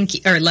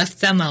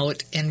thumb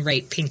out and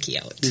right pinky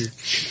out.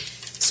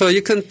 So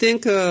you can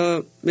think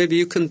maybe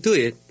you can do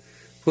it,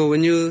 but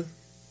when you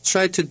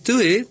try to do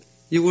it,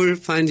 you will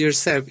find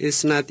yourself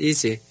it's not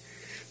easy.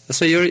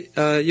 So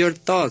your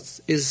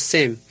thoughts is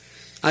same.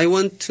 I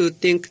want to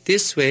think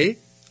this way.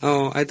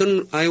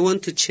 I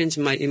want to change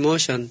my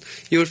emotion.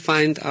 You'll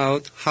find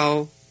out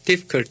how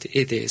difficult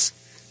it is.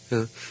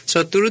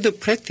 So through the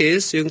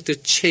practice, you have to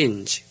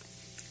change.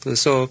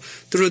 So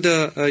through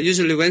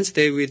usually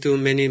Wednesday, we do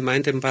many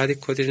mind and body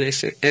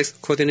coordination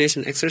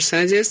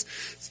exercises.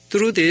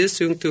 Through this,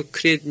 you have to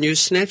create new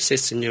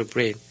synapses in your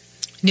brain.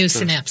 New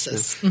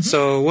synapses.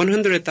 So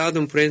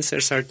 100,000 brain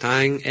cells are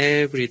dying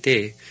every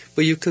day,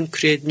 but you can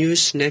create new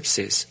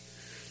synapses.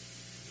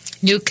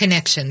 New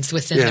connections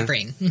within the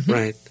brain.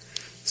 Right.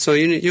 So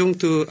you have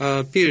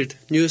to build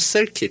new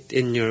circuit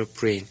in your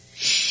brain.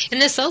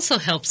 And this also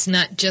helps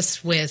not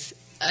just with,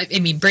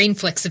 brain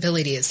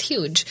flexibility is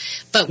huge,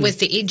 but with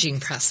the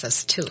aging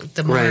process too.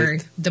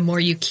 The more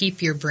you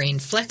keep your brain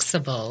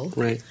flexible,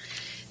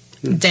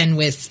 then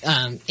with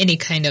any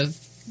kind of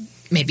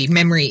maybe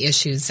memory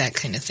issues, that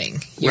kind of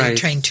thing. You're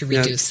trying to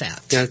reduce that.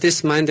 Yeah,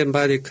 this mind and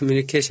body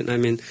communication,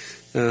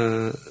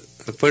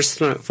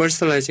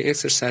 personalizing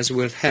exercise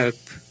will help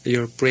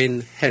your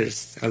brain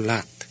health a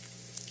lot.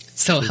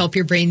 So help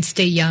your brain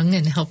stay young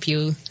and help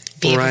you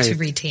be able to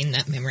retain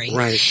that memory.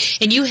 Right.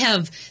 And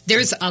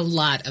there's a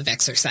lot of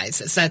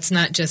exercises. That's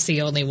not just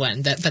the only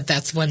one, but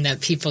that's one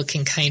that people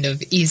can kind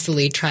of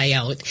easily try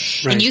out.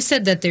 Right. And you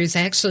said that there's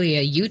actually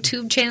a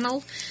YouTube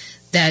channel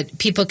that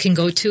people can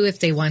go to if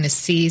they want to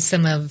see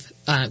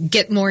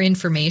get more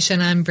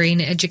information on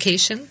brain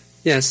education?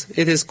 Yes,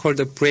 it is called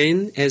the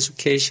Brain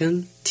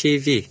Education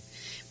TV.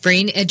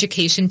 Brain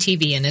Education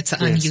TV, and it's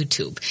on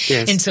YouTube.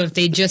 Yes. And so if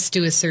they just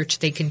do a search,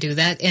 they can do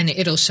that, and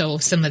it'll show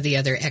some of the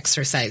other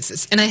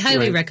exercises. And I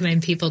highly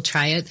recommend people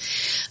try it.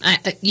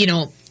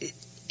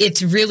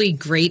 It's really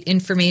great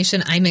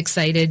information. I'm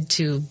excited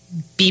to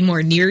be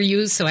more near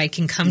you so I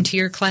can come to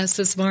your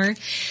classes more.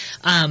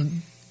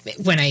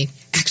 When I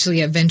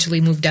actually eventually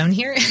move down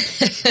here.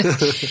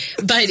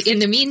 But in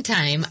the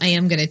meantime, I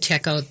am going to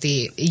check out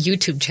the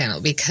YouTube channel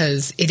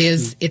because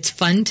it's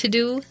fun to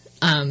do.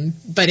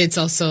 But it's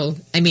also,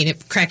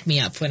 it cracked me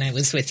up when I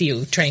was with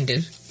you trying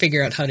to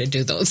figure out how to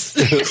do those.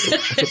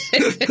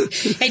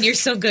 And you're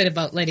so good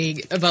about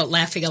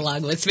laughing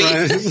along with me.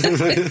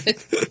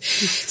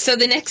 So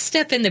the next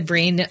step in the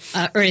brain,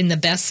 or in the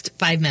best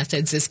 5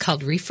 methods, is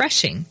called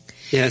refreshing.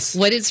 Yes.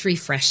 What is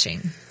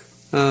refreshing?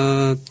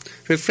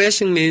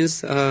 Refreshing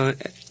means,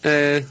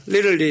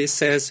 literally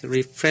says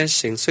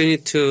refreshing. So you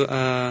need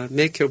to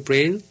make your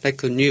brain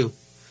like a new.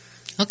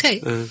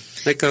 Okay.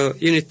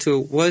 You need to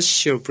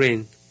wash your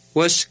brain.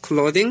 Wash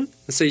clothing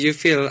so you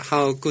feel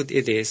how good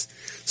it is.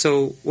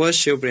 So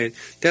wash your brain.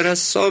 There are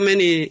so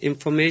many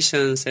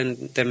informations and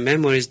the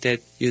memories that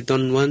you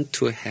don't want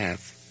to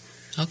have.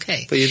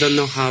 Okay. But you don't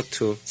know how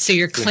to. So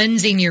you're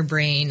cleansing your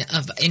brain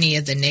of any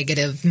of the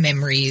negative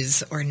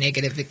memories or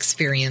negative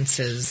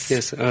experiences.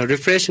 Yes.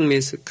 Refreshing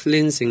means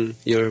cleansing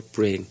your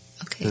brain.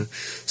 Okay.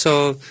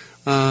 So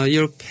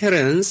your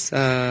parents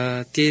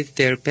did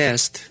their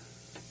best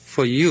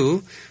for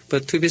you,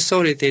 but to be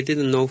sorry, they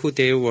didn't know who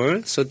they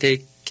were, so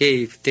they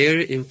gave their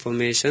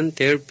information,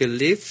 their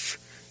belief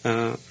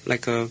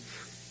like a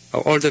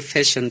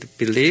old-fashioned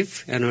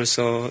belief, and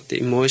also the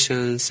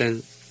emotions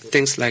and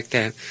things like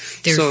that.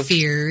 Their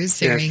fears,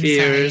 their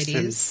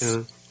anxieties.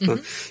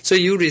 So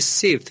you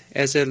received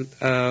as a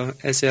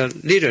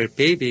little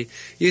baby,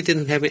 you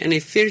didn't have any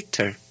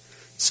filter,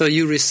 so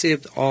you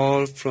received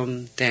all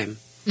from them.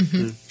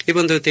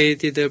 Even though they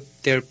did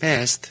their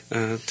best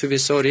to be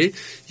sorry,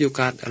 you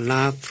got a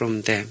lot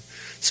from them.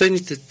 So you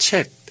need to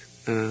check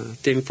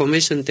the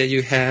information that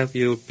you have,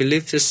 your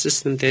belief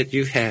system that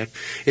you have,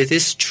 it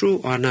is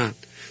true or not.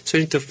 So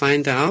you need to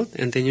find out,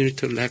 and then you need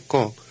to let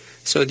go.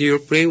 So your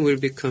brain will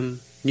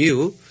become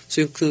new,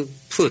 so you can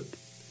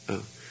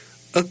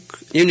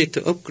you need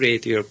to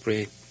upgrade your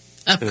brain.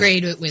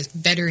 Upgrade it with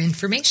better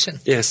information.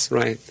 Yes,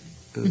 right.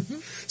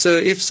 So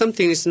if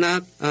something is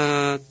not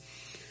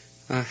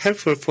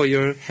helpful for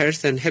your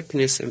health and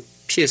happiness and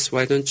peace,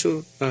 why don't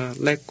you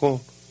let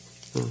go?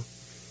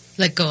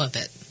 Let go of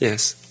it.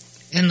 Yes.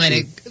 And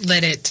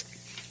let it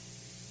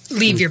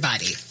leave your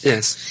body.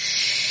 Yes.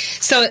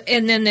 So,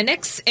 and then the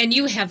next, and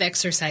you have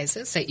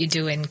exercises that you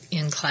do in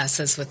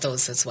classes with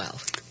those as well.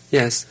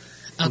 Yes.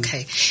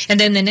 Okay. And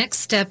then the next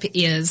step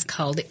is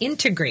called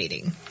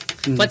integrating.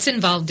 What's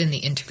involved in the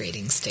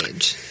integrating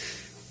stage?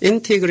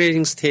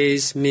 Integrating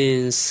stage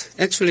means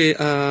actually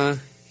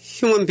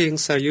human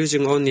beings are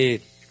using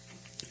only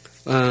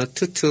 2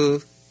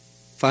 to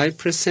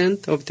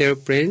 5% of their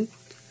brain.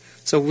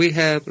 So we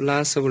have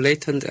lots of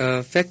latent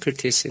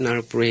faculties in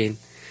our brain,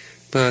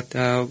 but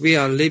we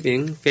are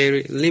living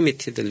very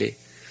limitedly.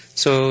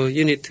 So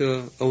you need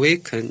to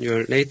awaken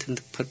your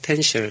latent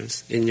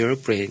potentials in your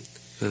brain.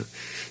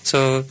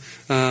 So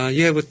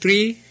you have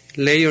 3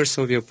 layers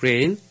of your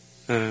brain,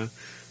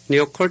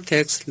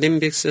 neocortex,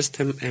 limbic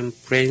system, and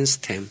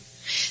brainstem.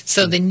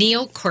 So the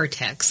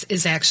neocortex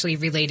is actually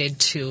related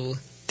to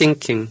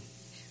thinking.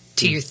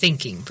 To your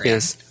thinking brain.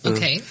 Yes.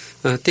 Okay.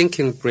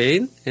 Thinking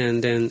brain,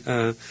 and then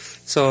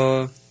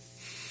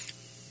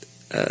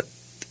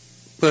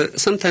but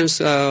sometimes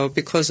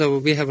because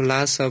we have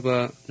lots of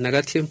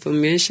negative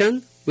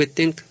information, we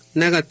think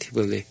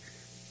negatively.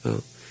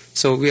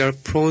 So we are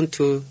prone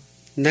to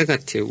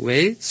negative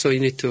way. So you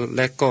need to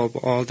let go of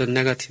all the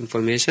negative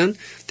information.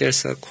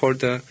 There's called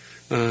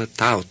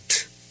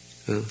doubt.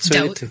 So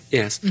doubt?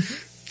 Yes.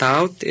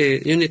 Doubt.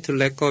 You need to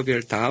let go of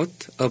your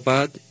doubt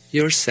about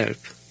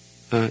yourself.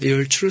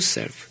 Your true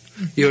self,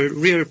 your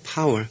real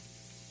power.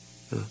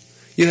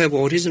 You have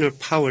original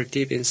power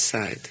deep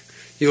inside,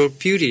 your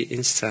beauty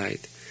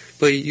inside,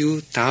 but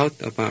you doubt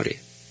about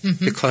it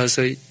because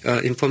of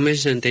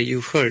information that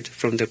you heard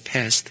from the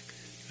past.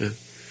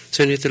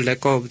 So you need to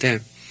let go of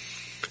them.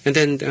 And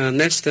then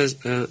next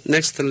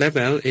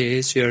level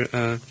is your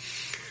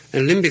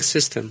limbic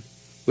system,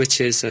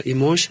 which is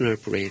emotional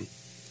brain.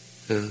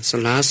 So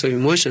lots of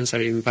emotions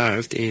are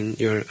involved in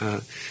your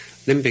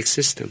limbic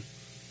system.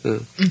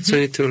 So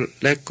you need to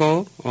let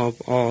go of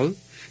all.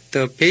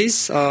 The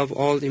base of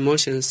all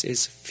emotions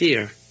is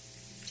fear.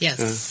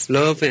 Yes.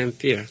 Love and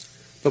fear.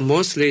 But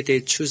mostly they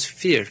choose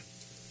fear,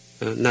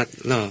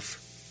 not love.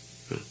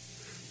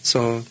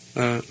 So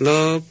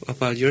love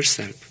about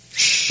yourself.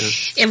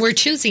 And we're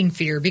choosing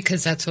fear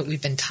because that's what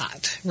we've been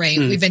taught, right?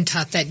 We've been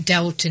taught that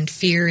doubt and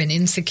fear and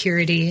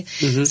insecurity.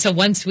 So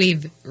once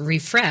we've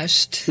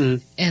refreshed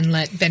and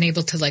been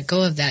able to let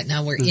go of that,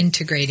 now we're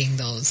integrating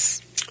those.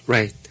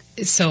 Right.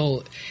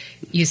 So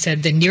you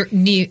said the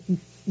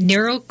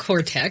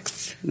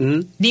neocortex,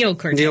 I'm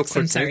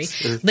sorry,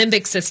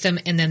 limbic system,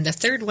 and then the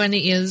third one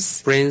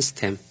is?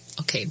 Brainstem.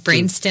 Okay,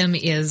 brainstem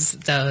is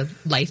the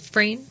life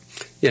brain?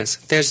 Yes,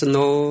 there's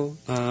no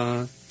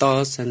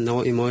thoughts and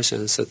no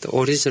emotions. So the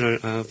original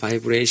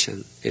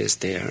vibration is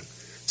there.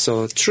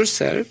 So true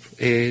self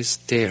is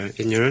there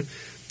in your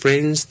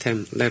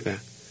brainstem level.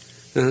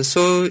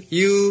 So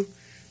you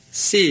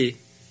see,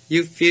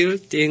 you feel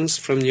things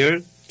from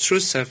your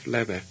true self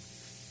level,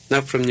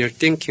 not from your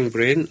thinking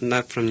brain,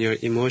 not from your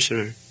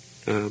emotional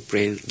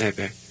brain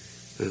level.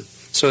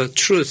 So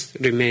truth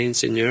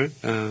remains in your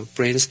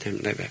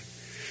brainstem level.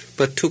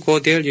 But to go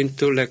there, you need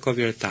to let go of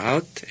your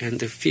doubt and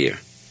the fear,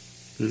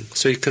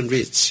 so you can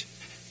reach.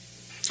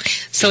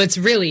 So it's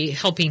really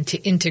helping to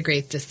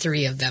integrate the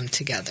 3 of them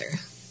together.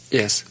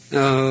 Yes.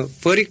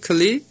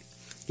 Vertically,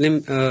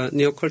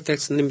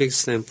 neocortex, limbic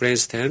system,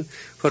 brainstem.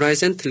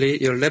 Horizontally,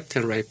 your left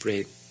and right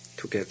brain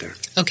together.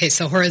 Okay,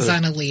 so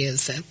horizontally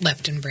is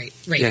left and right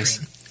yes,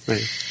 brain.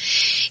 Right.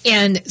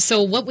 And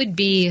so what would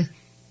be,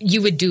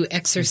 you would do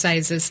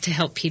exercises to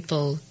help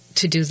people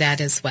to do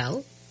that as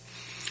well?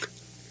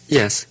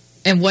 Yes.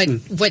 And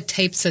what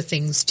types of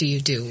things do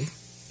you do?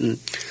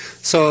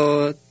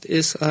 So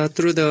it's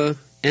through the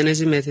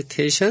energy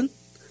meditation,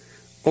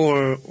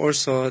 or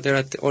also there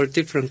are all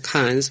different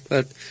kinds,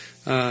 but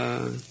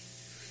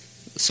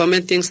so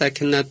many things I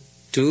cannot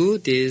do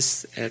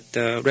this at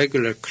the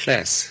regular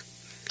class.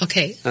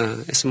 Okay.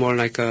 It's more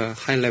like a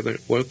high-level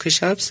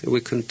workshops. We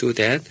can do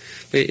that.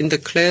 But in the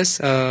class,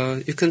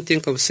 you can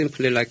think of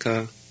simply like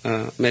a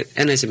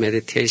energy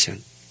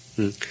meditation.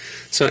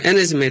 So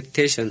energy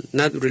meditation,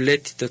 not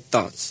related to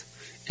thoughts.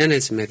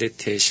 Energy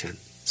meditation.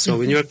 So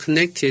when you're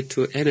connected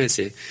to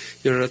energy,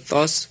 your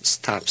thoughts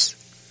stops.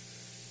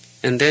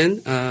 And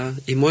then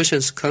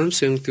emotions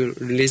comes, you're going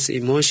to release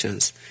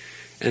emotions.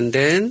 And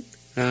then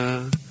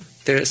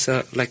there's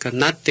like a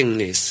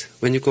nothingness.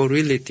 When you go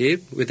really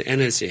deep with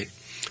energy,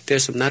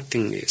 there's a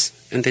nothingness.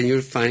 And then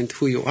you'll find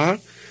who you are.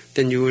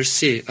 Then you will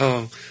see,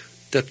 oh,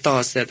 the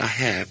thoughts that I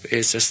have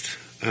is just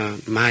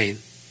mine,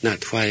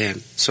 not who I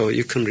am. So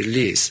you can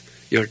release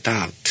your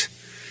doubt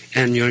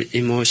and your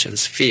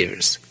emotions,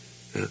 fears.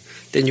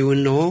 Then you will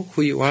know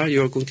who you are.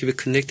 You're going to be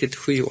connected to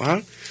who you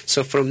are.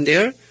 So from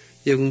there,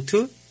 you're going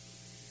to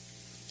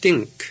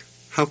think,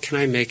 how can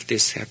I make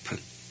this happen?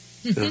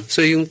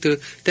 So you're going to,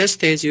 that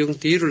stage, you're going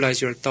to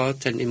utilize your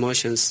thoughts and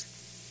emotions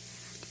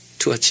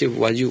to achieve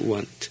what you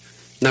want,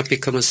 not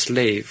become a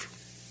slave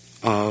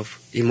of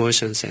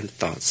emotions and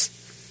thoughts.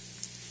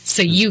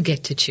 So you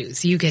get to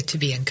choose. You get to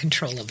be in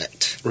control of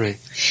it. Right.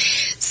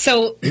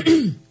 So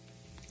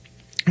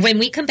when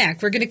we come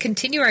back, we're going to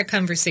continue our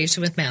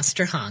conversation with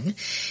Master Hong,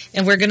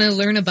 and we're going to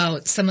learn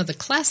about some of the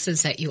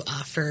classes that you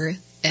offer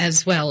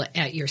as well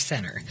at your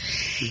center.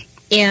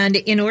 And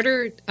in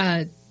order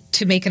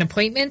to make an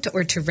appointment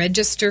or to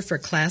register for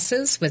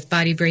classes with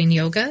Body Brain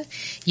Yoga,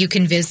 you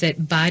can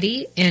visit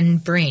Body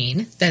and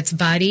Brain. That's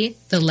Body,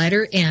 the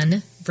letter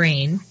N,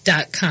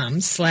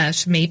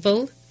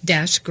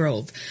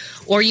 brain.com/maple-grove.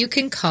 Or you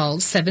can call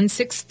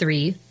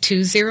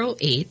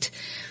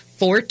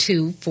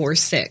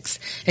 763-208-4246.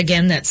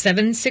 Again, that's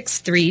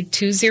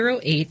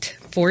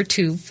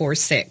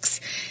 763-208-4246.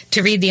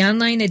 To read the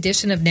online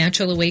edition of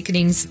Natural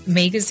Awakenings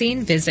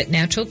magazine, visit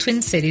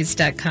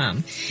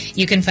naturaltwincities.com.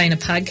 You can find a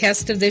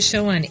podcast of this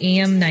show on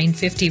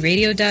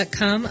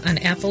am950radio.com, on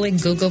Apple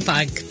and Google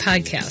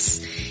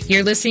Podcasts.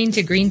 You're listening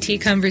to Green Tea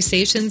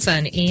Conversations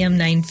on AM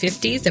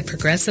 950, the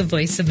progressive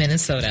voice of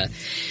Minnesota.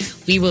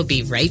 We will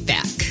be right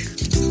back.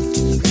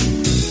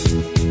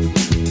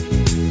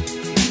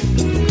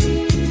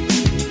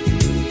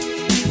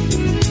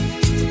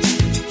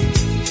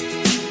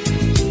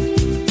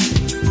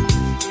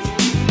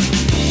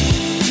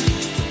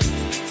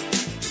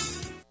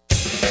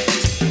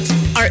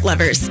 Art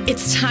lovers,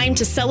 it's time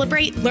to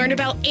celebrate, learn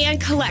about,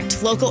 and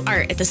collect local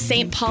art at the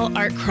St. Paul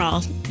Art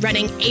Crawl,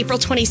 running April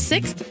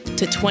 26th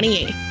to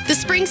 28th. The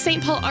Spring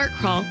St. Paul Art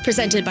Crawl,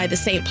 presented by the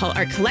St. Paul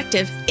Art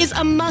Collective, is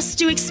a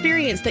must-do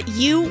experience that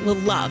you will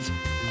love.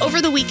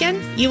 Over the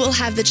weekend, you will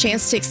have the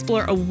chance to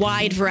explore a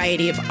wide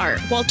variety of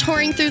art while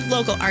touring through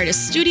local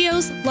artist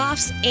studios,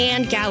 lofts,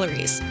 and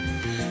galleries.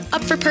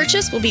 Up for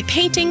purchase will be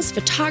paintings,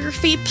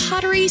 photography,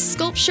 pottery,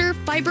 sculpture,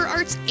 fiber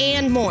arts,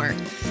 and more.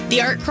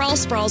 The Art Crawl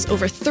sprawls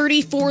over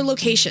 34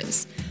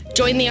 locations.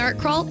 Join the Art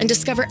Crawl and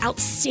discover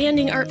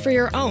outstanding art for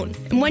your own.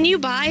 And when you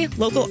buy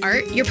local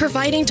art, you're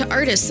providing to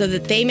artists so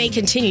that they may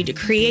continue to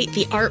create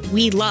the art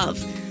we love.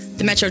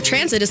 The Metro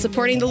Transit is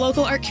supporting the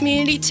local art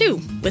community too,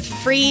 with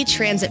free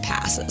transit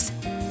passes.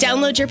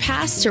 Download your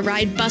pass to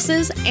ride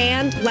buses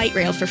and light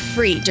rail for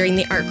free during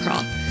the Art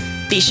Crawl.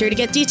 Be sure to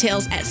get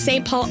details at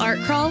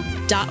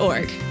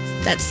stpaulartcrawl.org.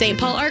 That's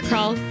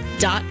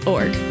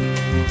stpaulartcrawl.org.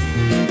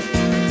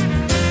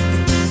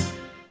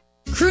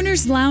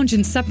 Crooner's Lounge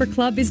and Supper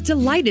Club is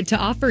delighted to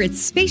offer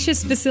its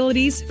spacious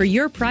facilities for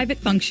your private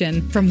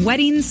function. From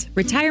weddings,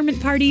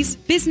 retirement parties,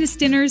 business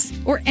dinners,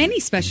 or any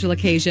special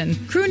occasion,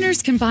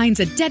 Crooner's combines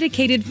a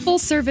dedicated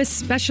full-service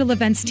special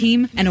events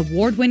team, an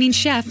award-winning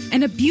chef,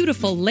 and a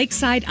beautiful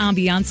lakeside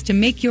ambiance to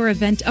make your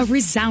event a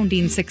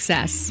resounding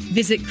success.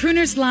 Visit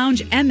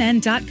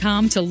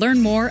croonersloungemn.com to learn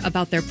more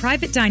about their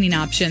private dining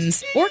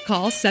options, or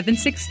call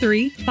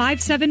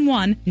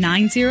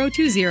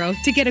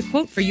 763-571-9020 to get a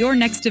quote for your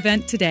next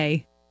event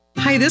today.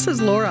 Hi, this is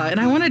Laura,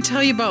 and I want to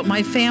tell you about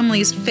my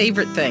family's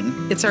favorite thing.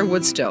 It's our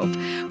wood stove.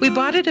 We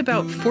bought it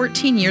about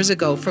 14 years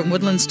ago from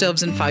Woodland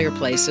Stoves and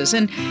Fireplaces.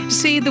 And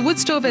see, the wood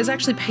stove has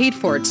actually paid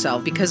for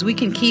itself because we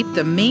can keep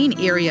the main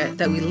area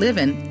that we live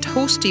in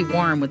toasty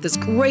warm with this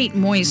great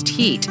moist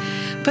heat.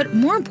 But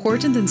more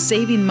important than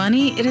saving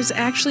money, it has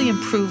actually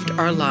improved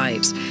our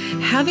lives.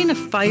 Having a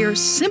fire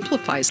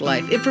simplifies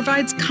life. It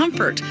provides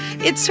comfort.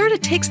 It sort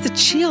of takes the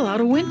chill out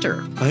of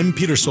winter. I'm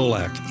Peter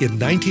Solak. In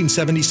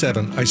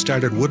 1977, I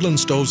started Woodland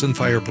Stoves and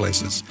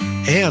Fireplaces,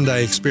 and I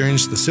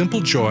experienced the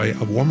simple joy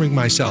of warming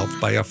myself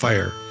by a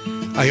fire.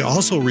 I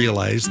also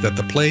realized that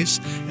the place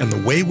and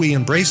the way we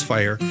embrace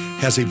fire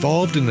has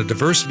evolved in a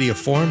diversity of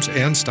forms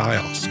and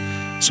styles.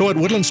 So at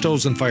Woodland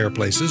Stoves and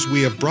Fireplaces,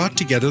 we have brought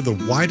together the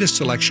widest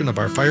selection of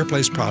our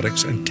fireplace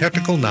products and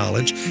technical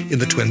knowledge in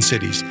the Twin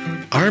Cities.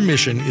 Our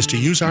mission is to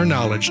use our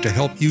knowledge to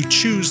help you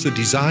choose the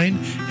design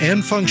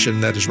and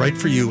function that is right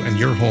for you and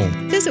your home.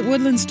 Visit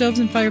Woodland Stoves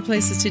and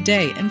Fireplaces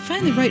today and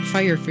find the right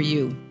fire for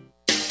you.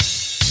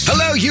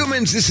 Hello,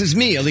 humans. This is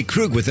me, Ellie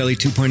Krug, with Ellie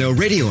 2.0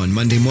 Radio on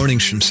Monday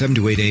mornings from 7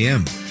 to 8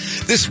 a.m.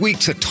 This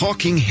week's a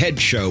talking head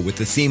show with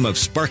the theme of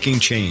sparking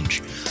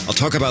change. I'll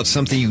talk about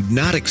something you'd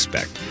not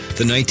expect,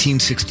 the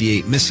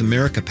 1968 Miss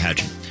America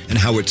pageant, and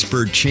how it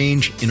spurred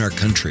change in our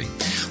country.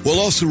 We'll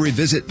also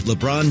revisit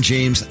LeBron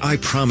James' I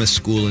Promise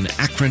School in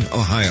Akron,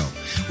 Ohio,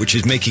 which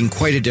is making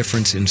quite a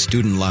difference in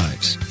student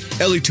lives.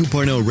 LE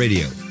 2.0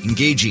 Radio,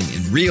 engaging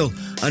in real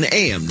on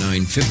AM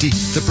 950,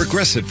 the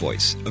progressive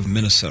voice of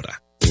Minnesota.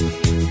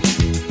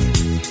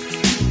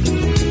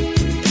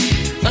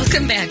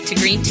 Welcome back to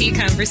Green Tea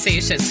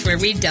Conversations, where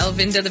we delve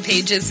into the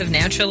pages of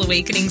Natural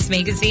Awakenings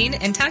magazine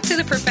and talk to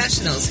the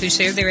professionals who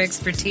share their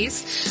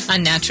expertise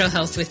on natural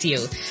health with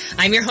you.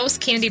 I'm your host,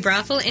 Candy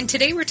Brothel, and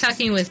today we're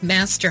talking with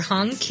Master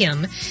Hong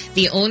Kim,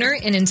 the owner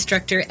and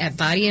instructor at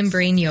Body and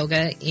Brain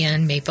Yoga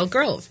in Maple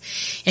Grove.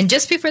 And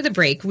just before the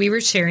break, you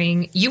were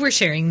sharing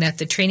that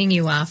the training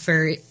you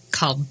offer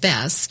called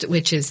BEST,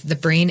 which is the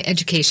Brain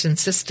Education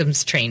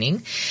Systems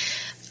Training,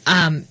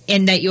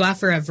 and that you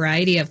offer a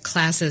variety of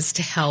classes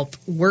to help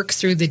work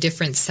through the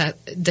different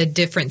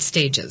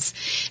stages.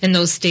 And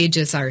those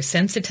stages are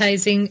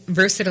sensitizing,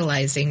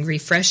 versatalizing,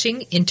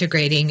 refreshing,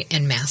 integrating,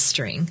 and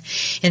mastering.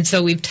 And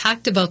so we've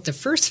talked about the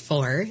first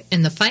four,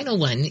 and the final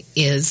one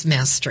is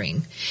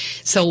mastering.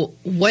 So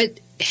what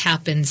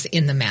happens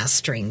in the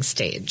mastering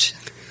stage?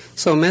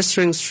 So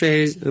mastering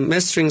stage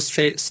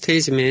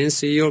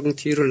means you're going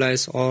to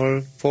utilize all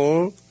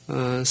four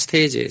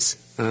stages.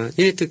 You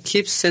need to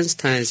keep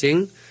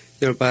sensitizing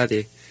your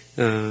body.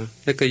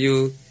 Like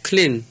you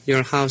clean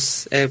your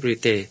house every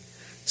day.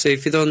 So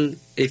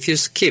if you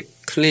skip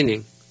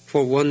cleaning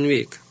for 1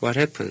 week, what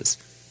happens?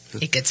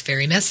 It gets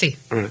very messy.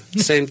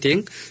 Same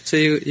thing. So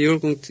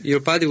your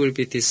body will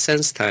be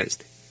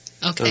desensitized.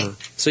 Okay.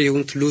 So you're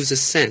going to lose a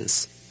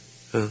sense.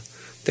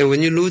 Then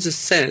when you lose a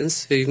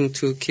sense, you're going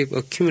to keep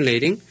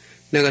accumulating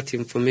negative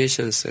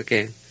informations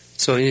again.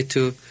 So you need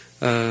to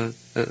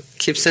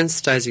keep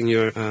sensitizing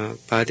your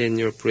body and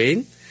your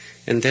brain,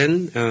 and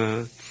then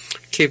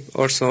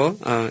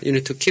you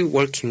need to keep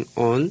working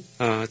on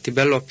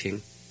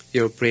developing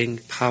your brain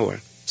power,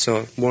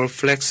 so more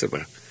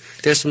flexible.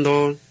 There's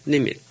no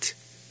limit.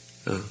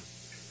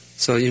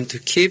 So you need to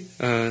keep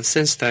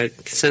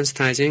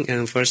sensitizing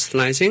and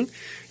versatalizing,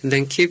 and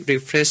then keep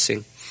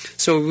refreshing.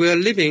 So we are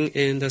living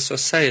in the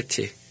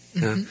society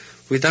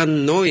without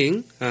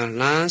knowing,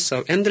 lots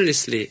of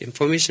endlessly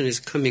information is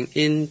coming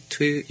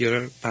into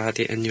your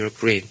body and your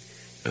brain.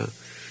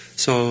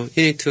 So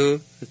you need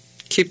to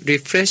keep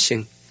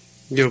refreshing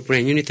your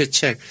brain. You need to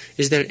check,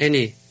 is there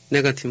any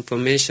negative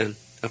information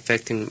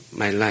affecting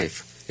my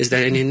life? Is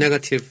there any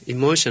negative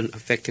emotion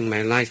affecting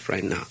my life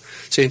right now?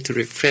 So you need to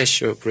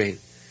refresh your brain.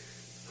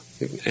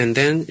 And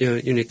then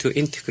you need to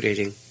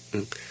integrating.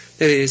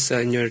 That is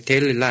in your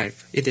daily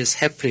life. It is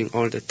happening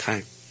all the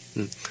time.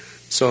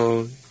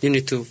 So you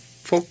need to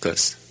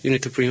focus. You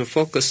need to bring your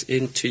focus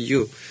into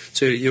you.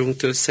 So you're going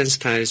to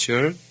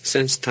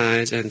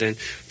sensitize and then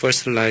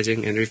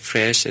personalizing and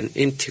refresh and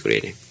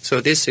integrating. So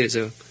this is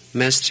a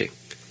mastering.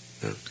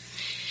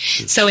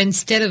 So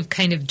instead of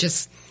kind of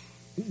just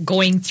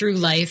going through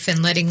life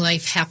and letting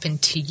life happen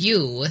to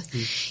you,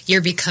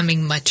 you're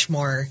becoming much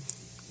more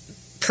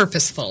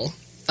purposeful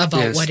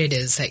about what it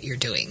is that you're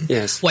doing,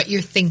 what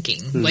you're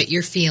thinking, what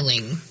you're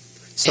feeling.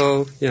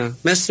 So,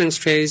 mastering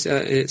stage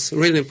is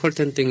really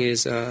important thing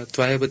is to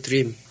have a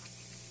dream.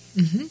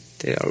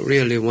 They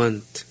really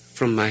want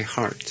from my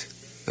heart.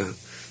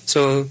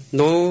 So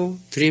no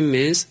dream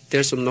means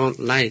there's no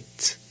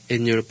light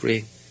in your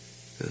brain.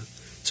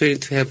 So you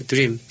need to have a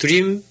dream.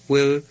 Dream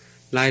will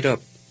light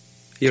up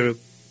your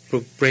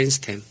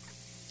brainstem.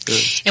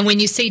 And when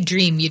you say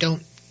dream, you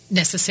don't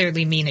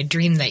necessarily mean a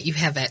dream that you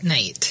have at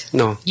night.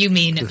 No. You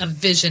mean a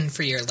vision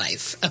for your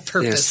life, a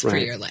purpose for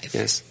your life.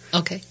 Yes.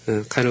 Okay.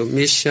 Kind of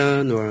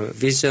mission or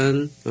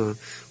vision.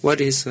 What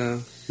is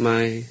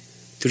my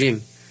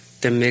dream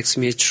that makes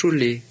me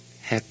truly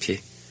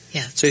happy?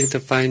 Yes. So you need to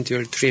find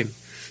your dream.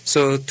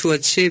 So to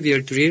achieve your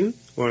dream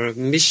or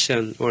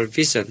mission or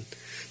vision,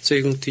 so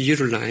you're going to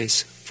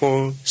utilize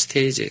 4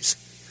 stages.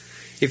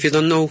 If you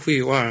don't know who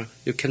you are,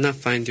 you cannot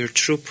find your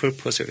true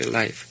purpose of your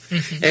life.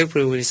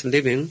 Everyone is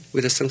living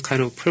with some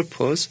kind of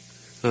purpose,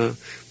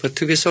 but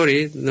to be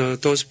sorry,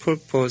 those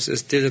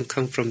purposes didn't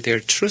come from their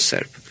true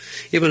self.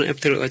 Even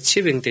after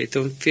achieving, they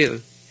don't feel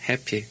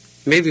happy.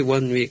 Maybe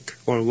 1 week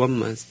or 1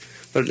 month,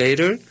 but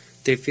later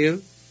they feel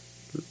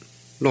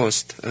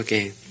lost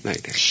again,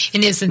 like that.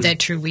 And isn't that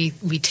true? We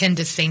tend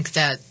to think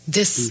that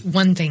this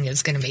one thing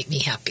is going to make me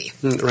happy.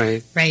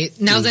 Right. Right.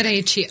 Now that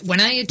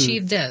when I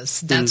achieve this,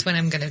 that's when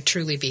I'm going to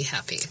truly be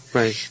happy.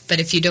 Right. But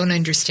if you don't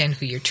understand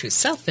who your true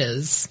self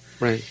is,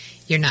 right,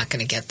 you're not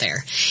going to get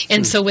there.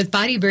 And so with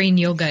Body Brain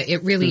Yoga,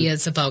 it really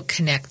is about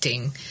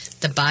connecting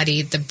the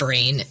body, the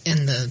brain,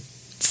 and the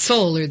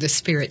soul or the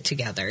spirit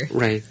together.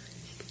 Right.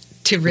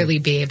 To really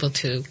be able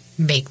to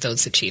make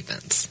those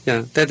achievements.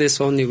 Yeah, that is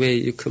the only way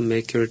you can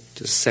make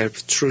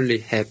yourself truly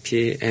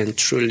happy and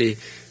truly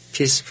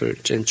peaceful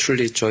and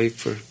truly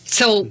joyful.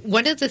 So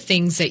one of the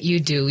things that you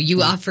do,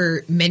 you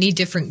offer many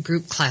different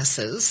group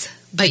classes,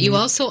 but you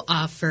also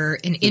offer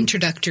an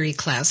introductory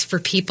class for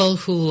people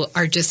who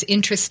are just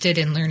interested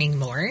in learning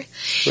more.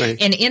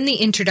 Right. And in the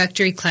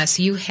introductory class,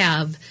 you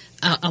have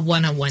a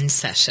one-on-one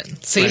session.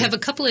 So you have a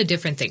couple of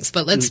different things,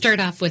 but let's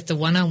start off with the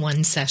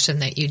one-on-one session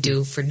that you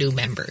do for new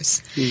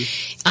members.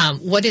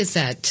 What is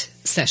that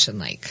session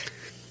like?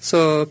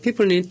 So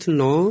people need to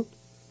know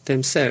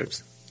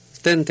themselves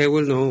then they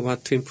will know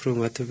what to improve,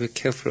 what to be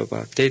careful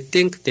about. They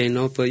think they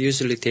know, but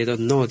usually they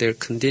don't know their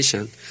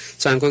condition.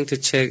 So I'm going to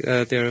check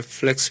their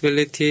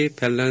flexibility,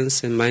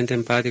 balance, and mind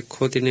and body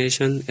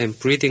coordination, and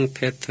breathing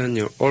pattern,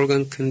 your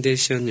organ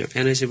condition, your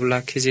energy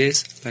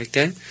blockages, like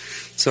that.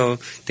 So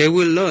they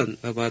will learn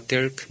about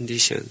their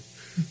condition.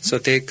 So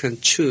they can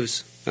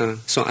choose.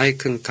 So I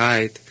can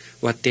guide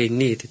what they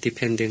need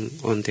depending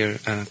on their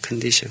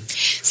condition.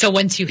 So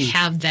once you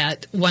have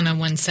that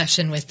one-on-one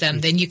session with them,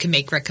 then you can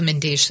make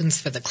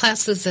recommendations for the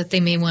classes that they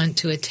may want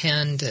to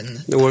attend and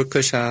the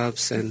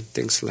workshops and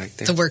things like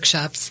that. The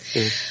workshops.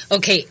 Yeah.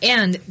 Okay,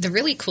 and the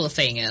really cool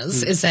thing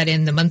is that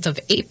in the month of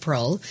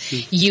April,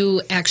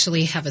 you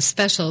actually have a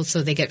special,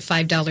 so they get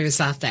 $5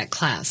 off that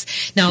class.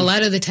 Now, a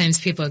lot of the times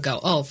people go,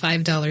 oh,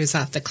 $5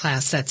 off the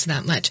class, that's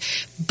not much.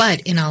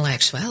 But in all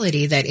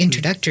actuality, that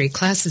introductory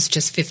class is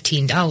just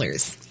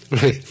 $15.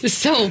 Right.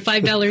 So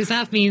 $5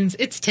 off means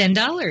it's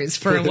 $10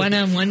 for a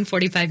one-on-one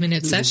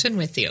 45-minute session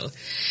with you.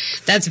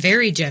 That's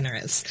very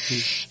generous.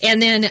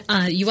 And then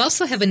you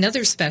also have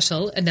another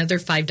special, another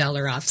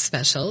 $5 off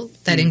special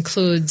that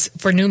includes,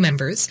 for new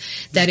members,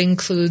 that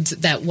includes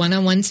that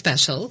one-on-one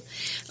special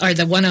or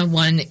the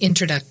one-on-one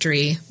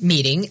introductory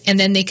meeting. And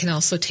then they can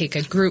also take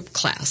a group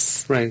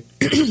class. Right.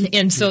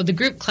 And so the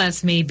group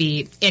class may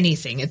be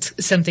anything. It's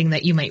something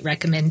that you might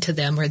recommend to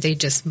them or they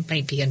just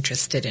might be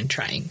interested in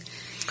trying.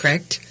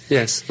 Correct?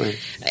 Yes, right.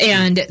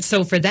 And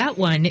so for that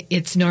one,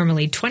 it's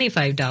normally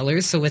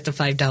 $25. So with the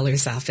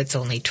 $5 off, it's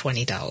only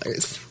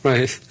 $20.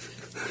 Right.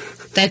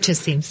 That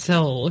just seems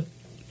so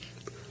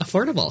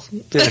affordable.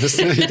 Yes,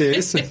 it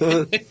is.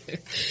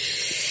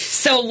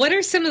 So what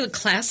are some of the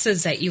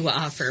classes that you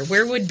offer?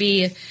 Where would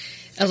be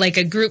like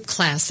a group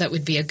class that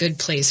would be a good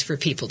place for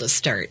people to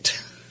start?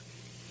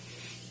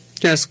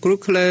 Yes, group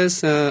class.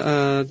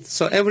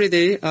 So every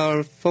day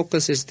our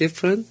focus is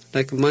different.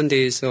 Like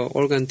Monday is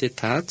organ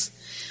detox.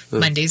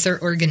 Mondays are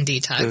organ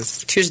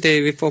detox.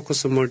 Tuesday we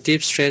focus on more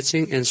deep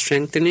stretching and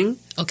strengthening.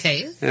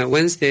 Okay.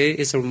 Wednesday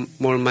is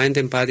more mind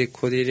and body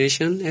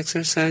coordination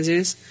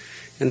exercises.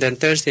 And then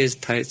Thursday is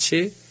Tai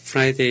Chi.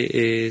 Friday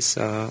is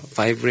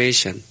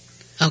vibration.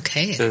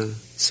 Okay.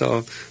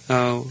 So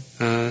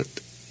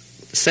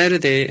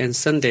Saturday and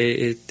Sunday,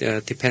 it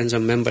depends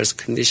on members'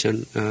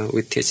 condition.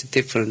 We teach a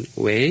different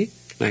way,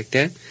 like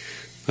that.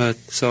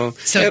 So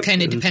it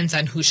kind of depends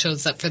on who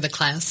shows up for the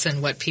class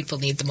and what people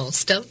need the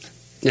most of?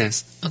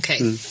 Yes.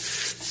 Okay.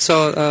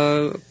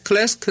 So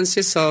class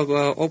consists of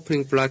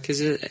opening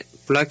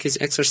blockage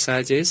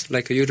exercises,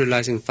 like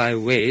utilizing 5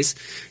 ways,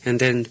 and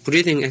then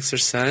breathing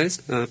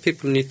exercise.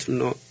 People need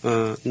to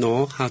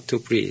know how to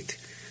breathe.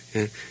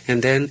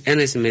 And then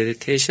energy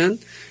meditation,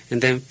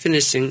 and then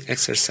finishing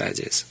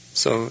exercises.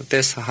 So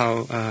that's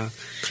how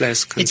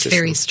class consists. It's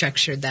very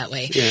structured that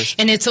way. Yes.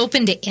 And it's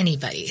open to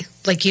anybody.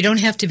 Like you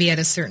don't have to be at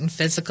a certain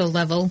physical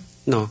level.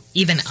 No.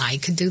 Even I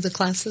could do the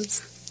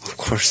classes. Of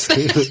course.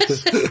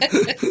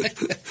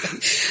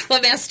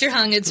 Well, Master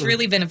Hong, it's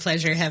really been a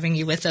pleasure having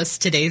you with us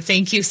today.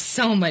 Thank you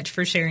so much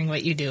for sharing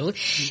what you do.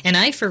 And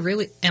I,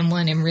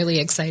 am really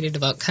excited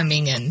about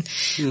coming and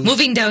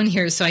moving down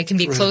here so I can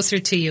be closer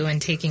to you and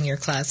taking your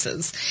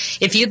classes.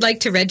 If you'd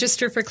like to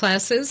register for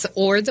classes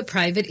or the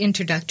private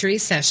introductory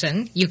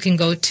session, you can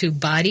go to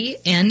Body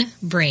N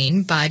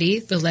Brain, body,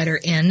 the letter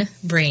N,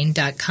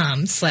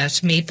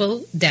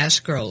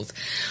 brain.com/maple-grove.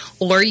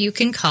 Or you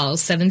can call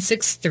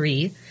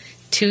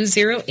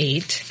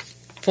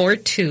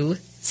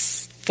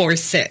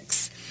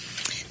 763-208-4246.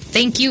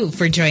 Thank you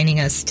for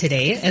joining us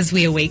today as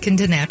we awaken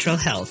to natural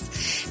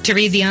health. To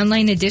read the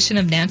online edition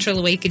of Natural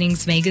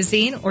Awakenings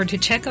magazine or to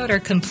check out our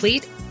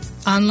complete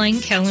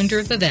online calendar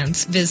of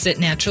events, visit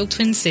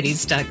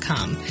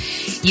naturaltwincities.com.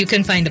 You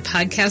can find a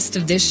podcast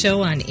of this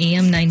show on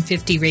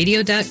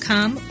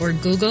am950radio.com or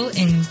Google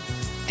and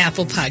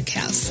Apple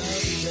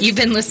Podcasts. You've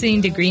been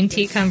listening to Green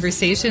Tea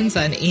Conversations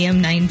on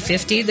AM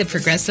 950, the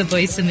progressive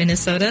voice of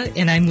Minnesota,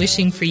 and I'm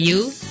wishing for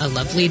you a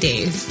lovely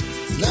day.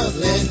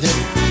 Lovely day,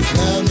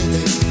 lovely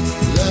day,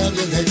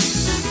 lovely day.